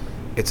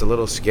a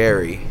little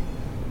scary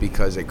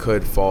because it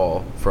could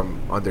fall from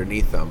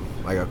underneath them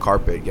like a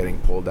carpet getting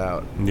pulled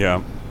out.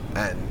 Yeah.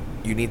 And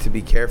you need to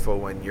be careful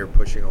when you're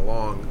pushing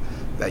along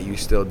that you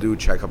still do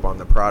check up on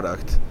the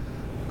product.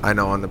 I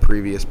know on the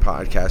previous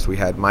podcast we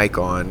had Mike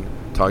on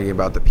talking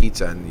about the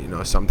pizza,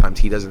 and sometimes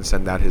he doesn't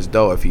send out his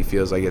dough if he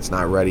feels like it's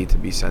not ready to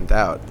be sent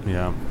out.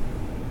 Yeah.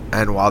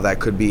 And while that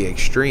could be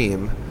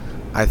extreme,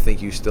 I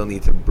think you still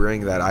need to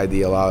bring that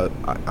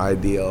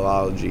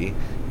ideology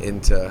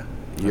into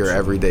your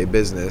everyday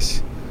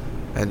business,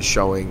 and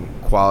showing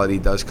quality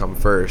does come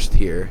first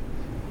here,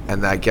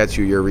 and that gets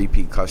you your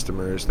repeat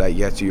customers, that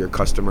gets you your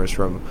customers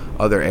from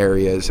other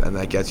areas, and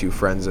that gets you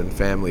friends and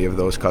family of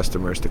those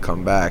customers to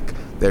come back.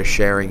 They're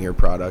sharing your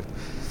product.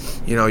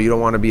 You don't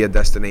want to be a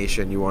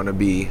destination, you want to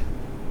be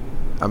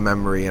a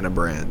memory and a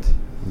brand.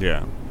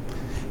 Yeah.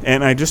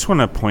 And I just want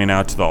to point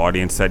out to the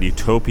audience that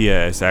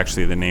Utopia is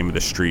actually the name of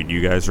the street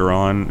you guys are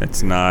on.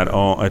 It's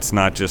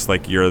not just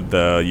like you're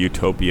the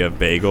Utopia of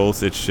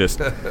bagels. It's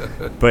just,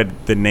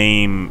 but the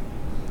name,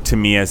 to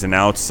me as an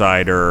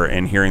outsider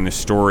and hearing the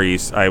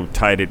stories, I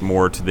tied it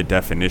more to the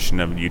definition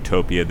of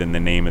Utopia than the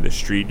name of the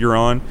street you're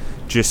on,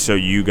 just so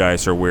you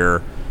guys are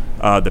aware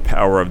the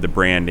power of the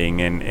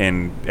branding,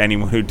 and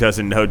anyone who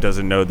doesn't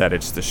know that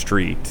it's the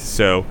street.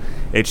 So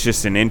it's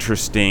just an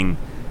interesting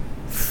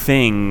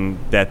thing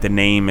that the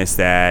name is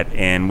that,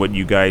 and what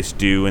you guys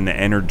do and the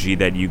energy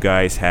that you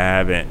guys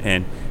have,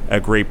 and a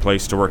great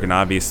place to work. And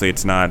obviously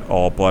it's not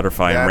all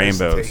butterfly and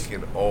rainbows. That is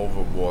taking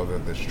over more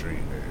than the street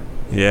name.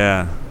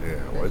 Yeah.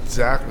 Yeah, well,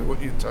 exactly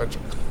what you touch.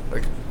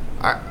 Like,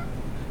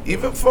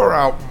 even for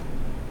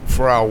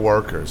our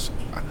workers,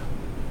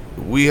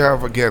 we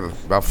have, again,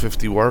 about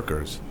 50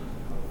 workers.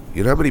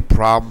 You know how many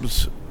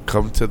problems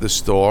come to the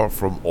store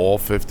from all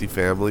 50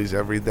 families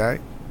every day?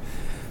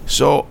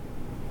 So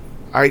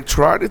I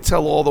try to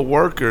tell all the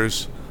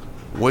workers,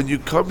 when you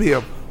come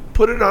here,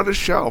 put it on a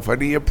shelf,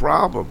 any of your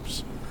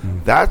problems.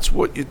 That's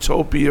what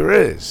Utopia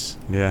is.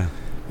 Yeah.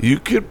 You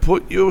can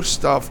put your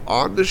stuff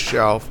on the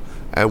shelf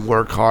and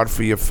work hard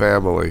for your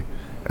family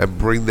and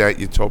bring that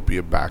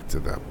Utopia back to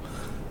them.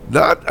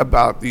 Not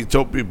about the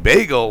Utopia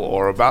bagel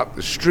or about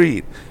the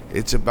street.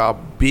 It's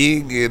about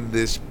being in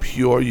this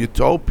pure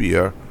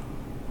Utopia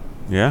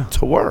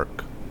to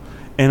work.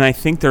 And I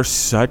think there's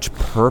such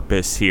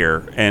purpose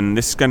here. And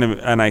this is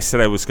and I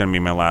said I was gonna be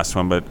my last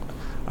one, but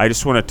I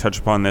just want to touch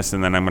upon this,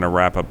 and then I'm gonna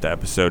wrap up the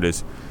episode.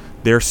 Is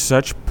there's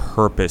such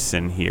purpose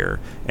in here,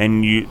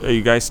 and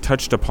you guys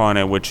touched upon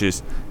it, which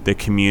is the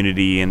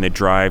community and the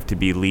drive to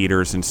be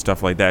leaders and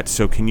stuff like that.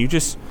 So can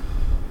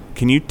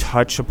you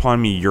touch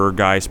upon me your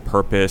guys'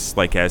 purpose,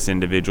 like as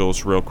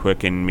individuals, real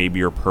quick, and maybe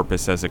your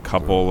purpose as a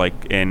couple, like?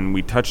 And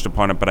we touched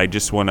upon it, but I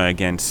just want to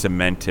again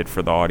cement it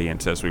for the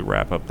audience as we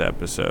wrap up the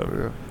episode.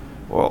 Yeah.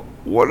 Well,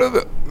 one of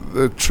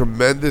the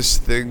tremendous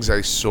things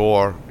I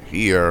saw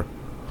here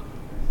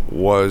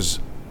was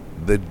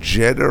the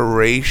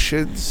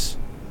generations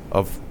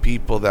of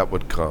people that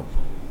would come.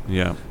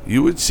 Yeah.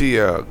 You would see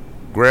a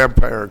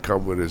grandparent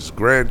come with his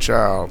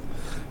grandchild.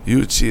 You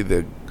would see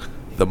the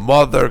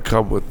mother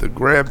come with the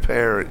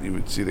grandparent. You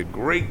would see the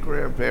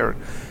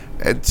great-grandparent.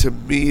 And to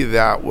me,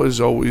 that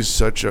was always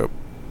such a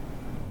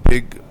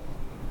big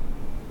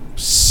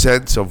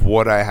sense of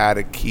what I had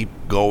to keep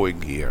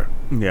going here.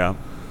 Yeah.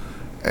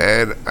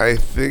 And I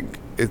think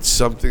it's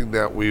something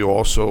that we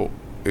also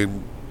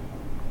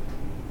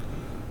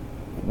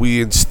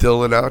we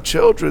instill in our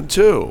children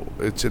too.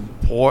 It's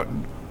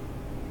important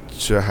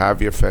to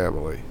have your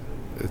family.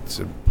 It's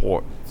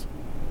important.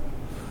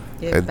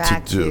 Give and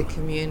back to to your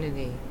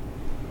community.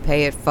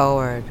 Pay it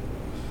forward.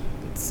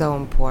 It's so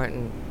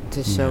important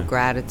to show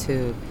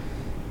gratitude,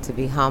 to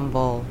be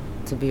humble,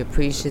 to be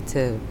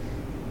appreciative,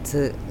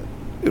 to...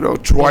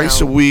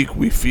 Twice a week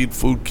we feed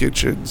food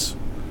kitchens.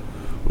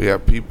 We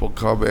have people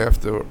come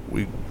after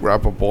we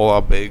wrap up all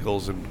our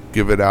bagels and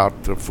give it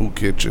out to food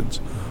kitchens.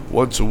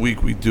 Once a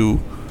week we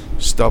do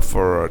stuff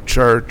for a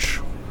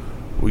church.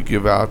 We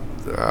give out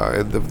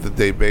end of the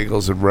day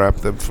bagels and wrap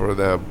them for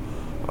them.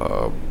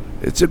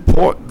 It's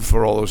important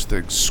for all those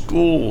things.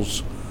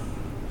 Schools,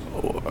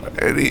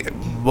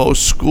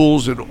 most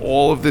schools in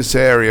all of this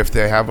area, if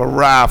they have a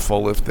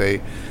raffle, if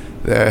they're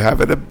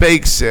having a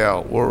bake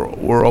sale,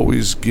 we're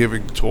always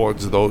giving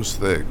towards those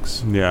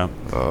things. Yeah.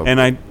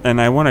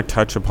 And I want to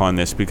touch upon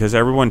this because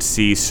everyone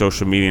sees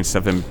social media and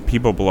stuff, and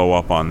people blow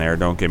up on there,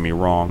 don't get me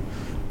wrong.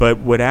 But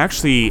what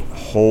actually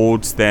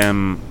holds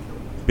them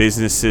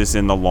businesses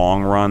in the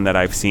long run that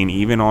I've seen,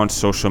 even on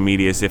social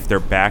media, is if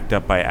they're backed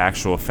up by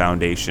actual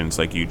foundations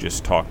like you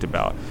just talked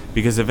about.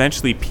 Because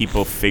eventually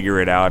people figure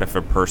it out if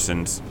a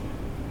person's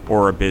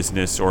or a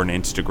business or an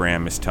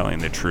Instagram is telling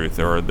the truth,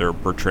 or they're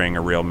portraying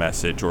a real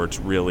message, or it's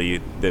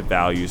really the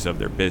values of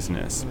their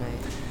business.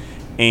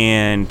 Right.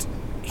 And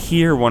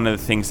here, one of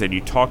the things that you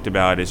talked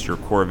about is your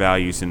core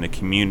values in the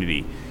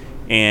community.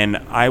 And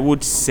I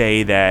would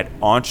say that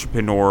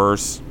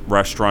entrepreneurs,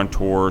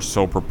 restaurateurs,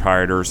 sole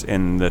proprietors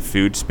in the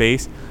food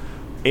space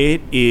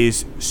It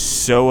is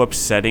so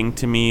upsetting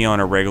to me on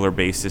a regular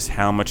basis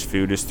how much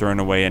food is thrown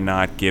away and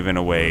not given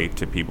away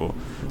to people.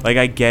 Like,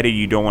 I get it,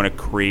 you don't want to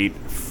create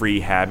free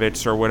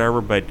habits or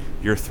whatever, but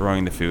you're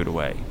throwing the food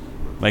away.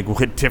 Like,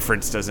 what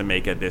difference does it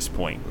make at this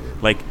point?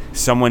 Like,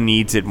 someone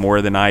needs it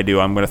more than I do,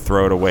 I'm going to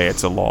throw it away.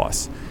 It's a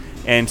loss.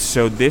 And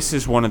so this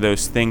is one of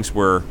those things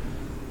where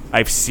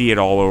I see it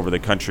all over the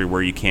country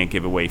where you can't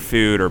give away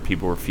food or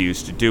people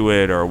refuse to do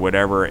it or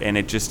whatever, and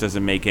it just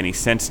doesn't make any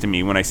sense to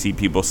me when I see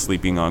people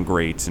sleeping on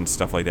grates and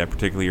stuff like that,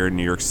 particularly here in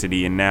New York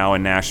City and now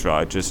in Nashville.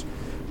 It just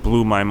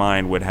blew my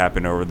mind what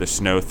happened over the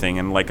snow thing,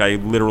 and like I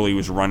literally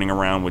was running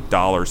around with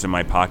dollars in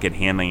my pocket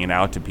handing it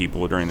out to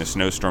people during the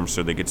snowstorm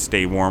so they could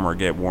stay warm or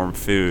get warm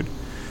food,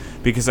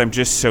 because I'm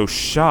just so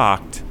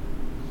shocked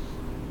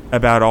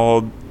about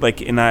all,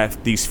 like, in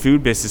these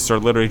food businesses are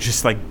literally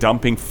just like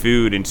dumping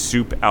food and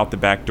soup out the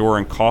back door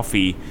and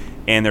coffee,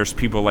 and there's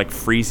people like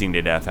freezing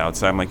to death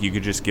outside. I'm like, you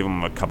could just give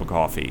them a cup of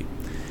coffee.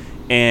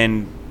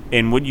 And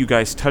what you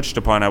guys touched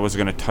upon, I was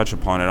going to touch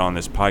upon it on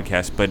this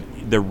podcast, but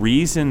the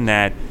reason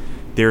that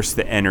there's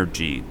the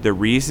energy, the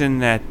reason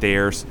that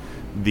there's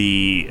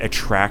the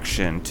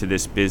attraction to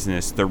this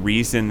business, the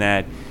reason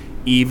that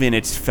even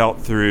it's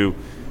felt through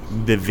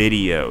the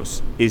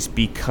videos is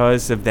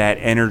because of that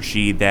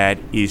energy that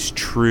is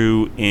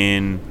true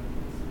in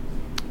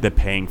the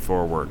paying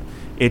forward.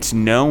 It's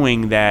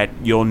knowing that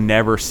you'll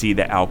never see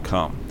the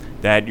outcome,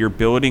 that you're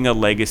building a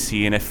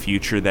legacy in a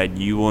future that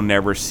you will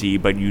never see,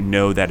 but you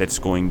know that it's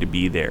going to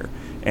be there.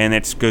 And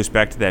it goes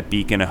back to that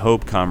beacon of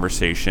hope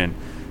conversation.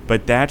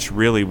 But that's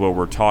really what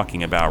we're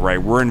talking about,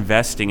 right? We're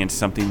investing in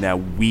something that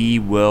we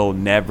will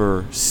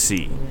never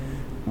see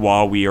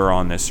while we are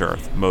on this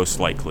earth, most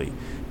likely,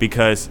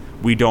 because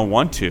we don't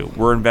want to.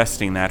 We're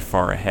investing that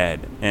far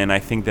ahead. And I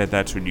think that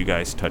that's what you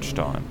guys touched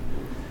on.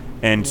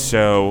 And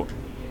so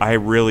I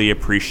really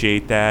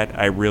appreciate that.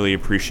 I really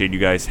appreciate you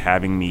guys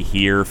having me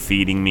here,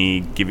 feeding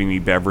me, giving me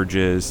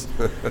beverages.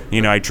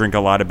 You know, I drink a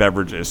lot of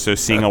beverages. So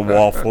seeing a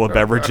wall full of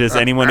beverages,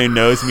 anyone who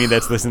knows me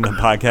that's listening to the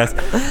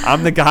podcast,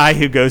 I'm the guy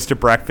who goes to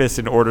breakfast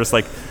and orders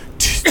like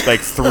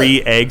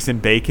 3 eggs and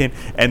bacon,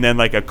 and then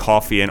like a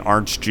coffee and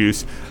orange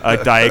juice,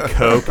 a Diet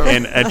Coke,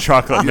 and a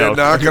chocolate milk.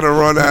 You're not going to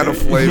run out of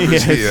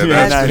flavors here,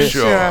 that's for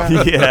sure.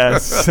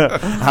 Yes,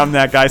 I'm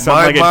that guy. So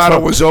My I'm like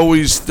motto was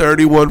always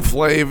 31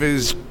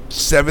 flavors,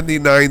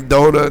 79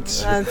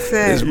 donuts. That's it.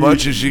 As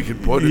much as you can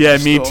put in Yeah,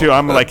 the me store. too.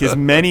 I'm like, as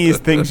many as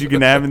things you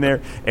can have in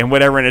there and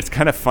whatever. And it's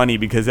kind of funny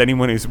because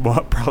anyone who's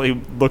probably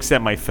looks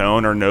at my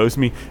phone or knows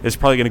me is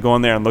probably going to go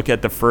in there and look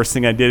at the first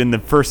thing I did. And the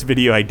first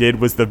video I did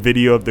was the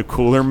video of the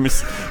cooler,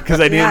 because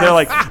I didn't. They're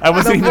like, I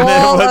wasn't even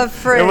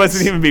there. It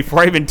wasn't even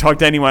before I even talked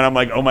to anyone. I'm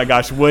like, oh my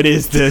gosh, what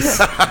is this?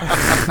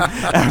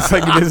 I was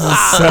like, this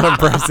is so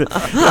impressive.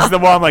 This is the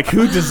one. I'm like,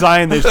 who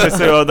designed this? Just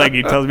so like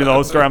he tells me the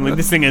whole story. I'm like,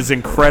 this thing is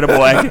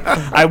incredible.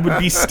 I would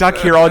be stuck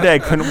here all day. I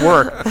couldn't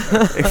work.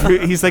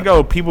 He's like,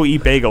 oh, people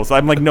eat bagels.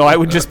 I'm like, no, I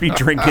would just be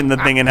drinking the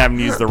thing and having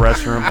to use the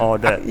restroom all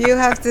day. You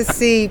have to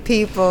see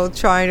people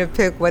trying to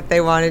pick what they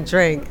want to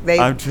drink.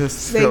 I'm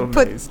just so They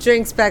put amazed.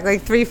 drinks back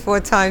like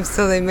 3-4 times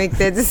till they make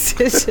their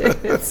decision.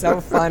 It's so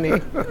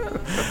funny.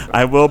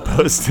 I will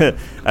post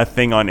a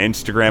thing on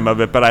Instagram of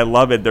it, but I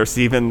love it.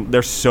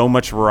 There's so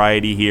much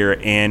variety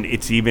here, and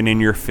it's even in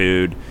your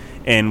food.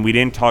 And we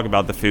didn't talk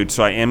about the food,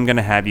 so I am going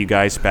to have you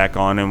guys back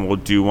on, and we'll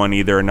do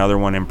either another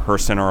one in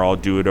person or I'll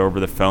do it over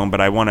the phone. But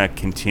I want to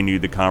continue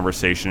the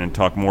conversation and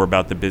talk more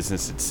about the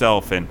business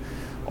itself and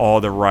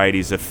all the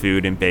varieties of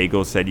food and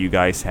bagels that you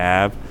guys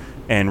have,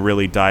 and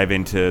really dive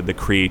into the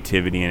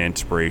creativity and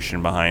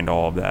inspiration behind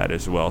all of that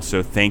as well.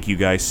 So thank you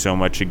guys so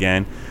much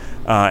again.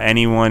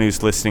 Anyone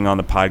who's listening on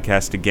the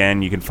podcast,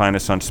 again, you can find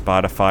us on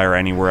Spotify or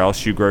anywhere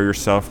else you grow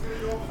yourself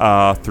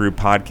through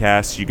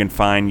podcasts. You can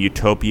find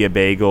Utopia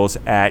Bagels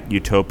at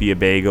Utopia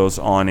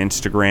Bagels on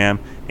Instagram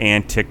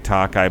and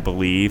TikTok, I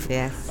believe.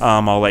 Yes.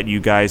 I'll let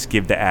you guys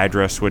give the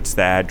address. What's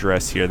the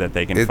address here that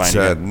they can It's find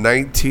you?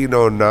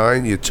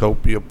 1909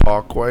 Utopia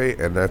Parkway,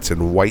 and that's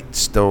in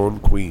Whitestone,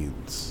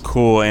 Queens.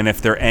 Cool. And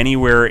if they're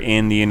anywhere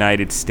in the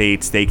United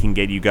States, they can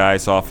get you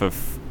guys off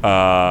of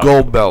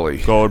Gold Belly.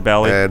 Gold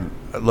Belly. And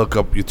look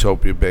up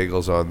Utopia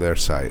Bagels on their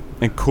site.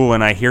 And cool.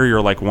 And I hear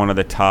you're like one of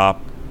the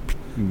top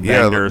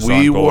vendors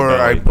we on Gold were,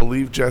 Belly. I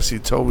believe Jesse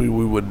told me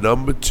we were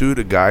number 2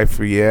 to Guy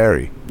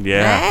Fieri.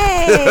 Yeah.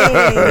 Hey!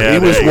 Yeah, He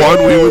was there you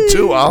 1, we were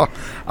 2.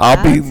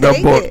 I'll be take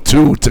number it.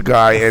 2 to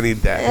Guy any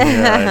day.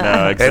 Yeah, I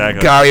know, And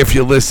exactly. Guy, if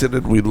you're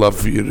listening, we'd love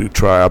for you to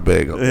try our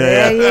bagel.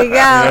 There you go.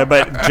 Yeah,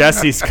 but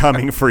Jesse's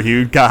coming for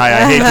you, Guy.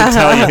 I hate to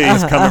tell you,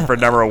 he's coming for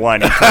number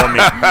 1. He told me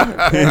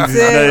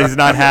he's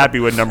not happy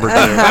with number 2.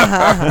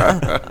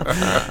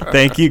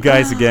 Thank you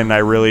guys again. I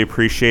really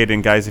appreciate it.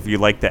 And guys, if you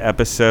like the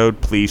episode,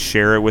 please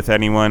share it with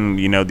anyone.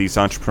 You know, these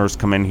entrepreneurs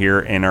come in here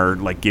and are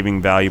like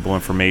giving valuable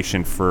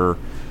information for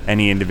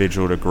any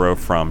individual to grow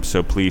from.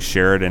 So please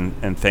share it,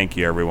 and thank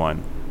you,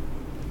 everyone.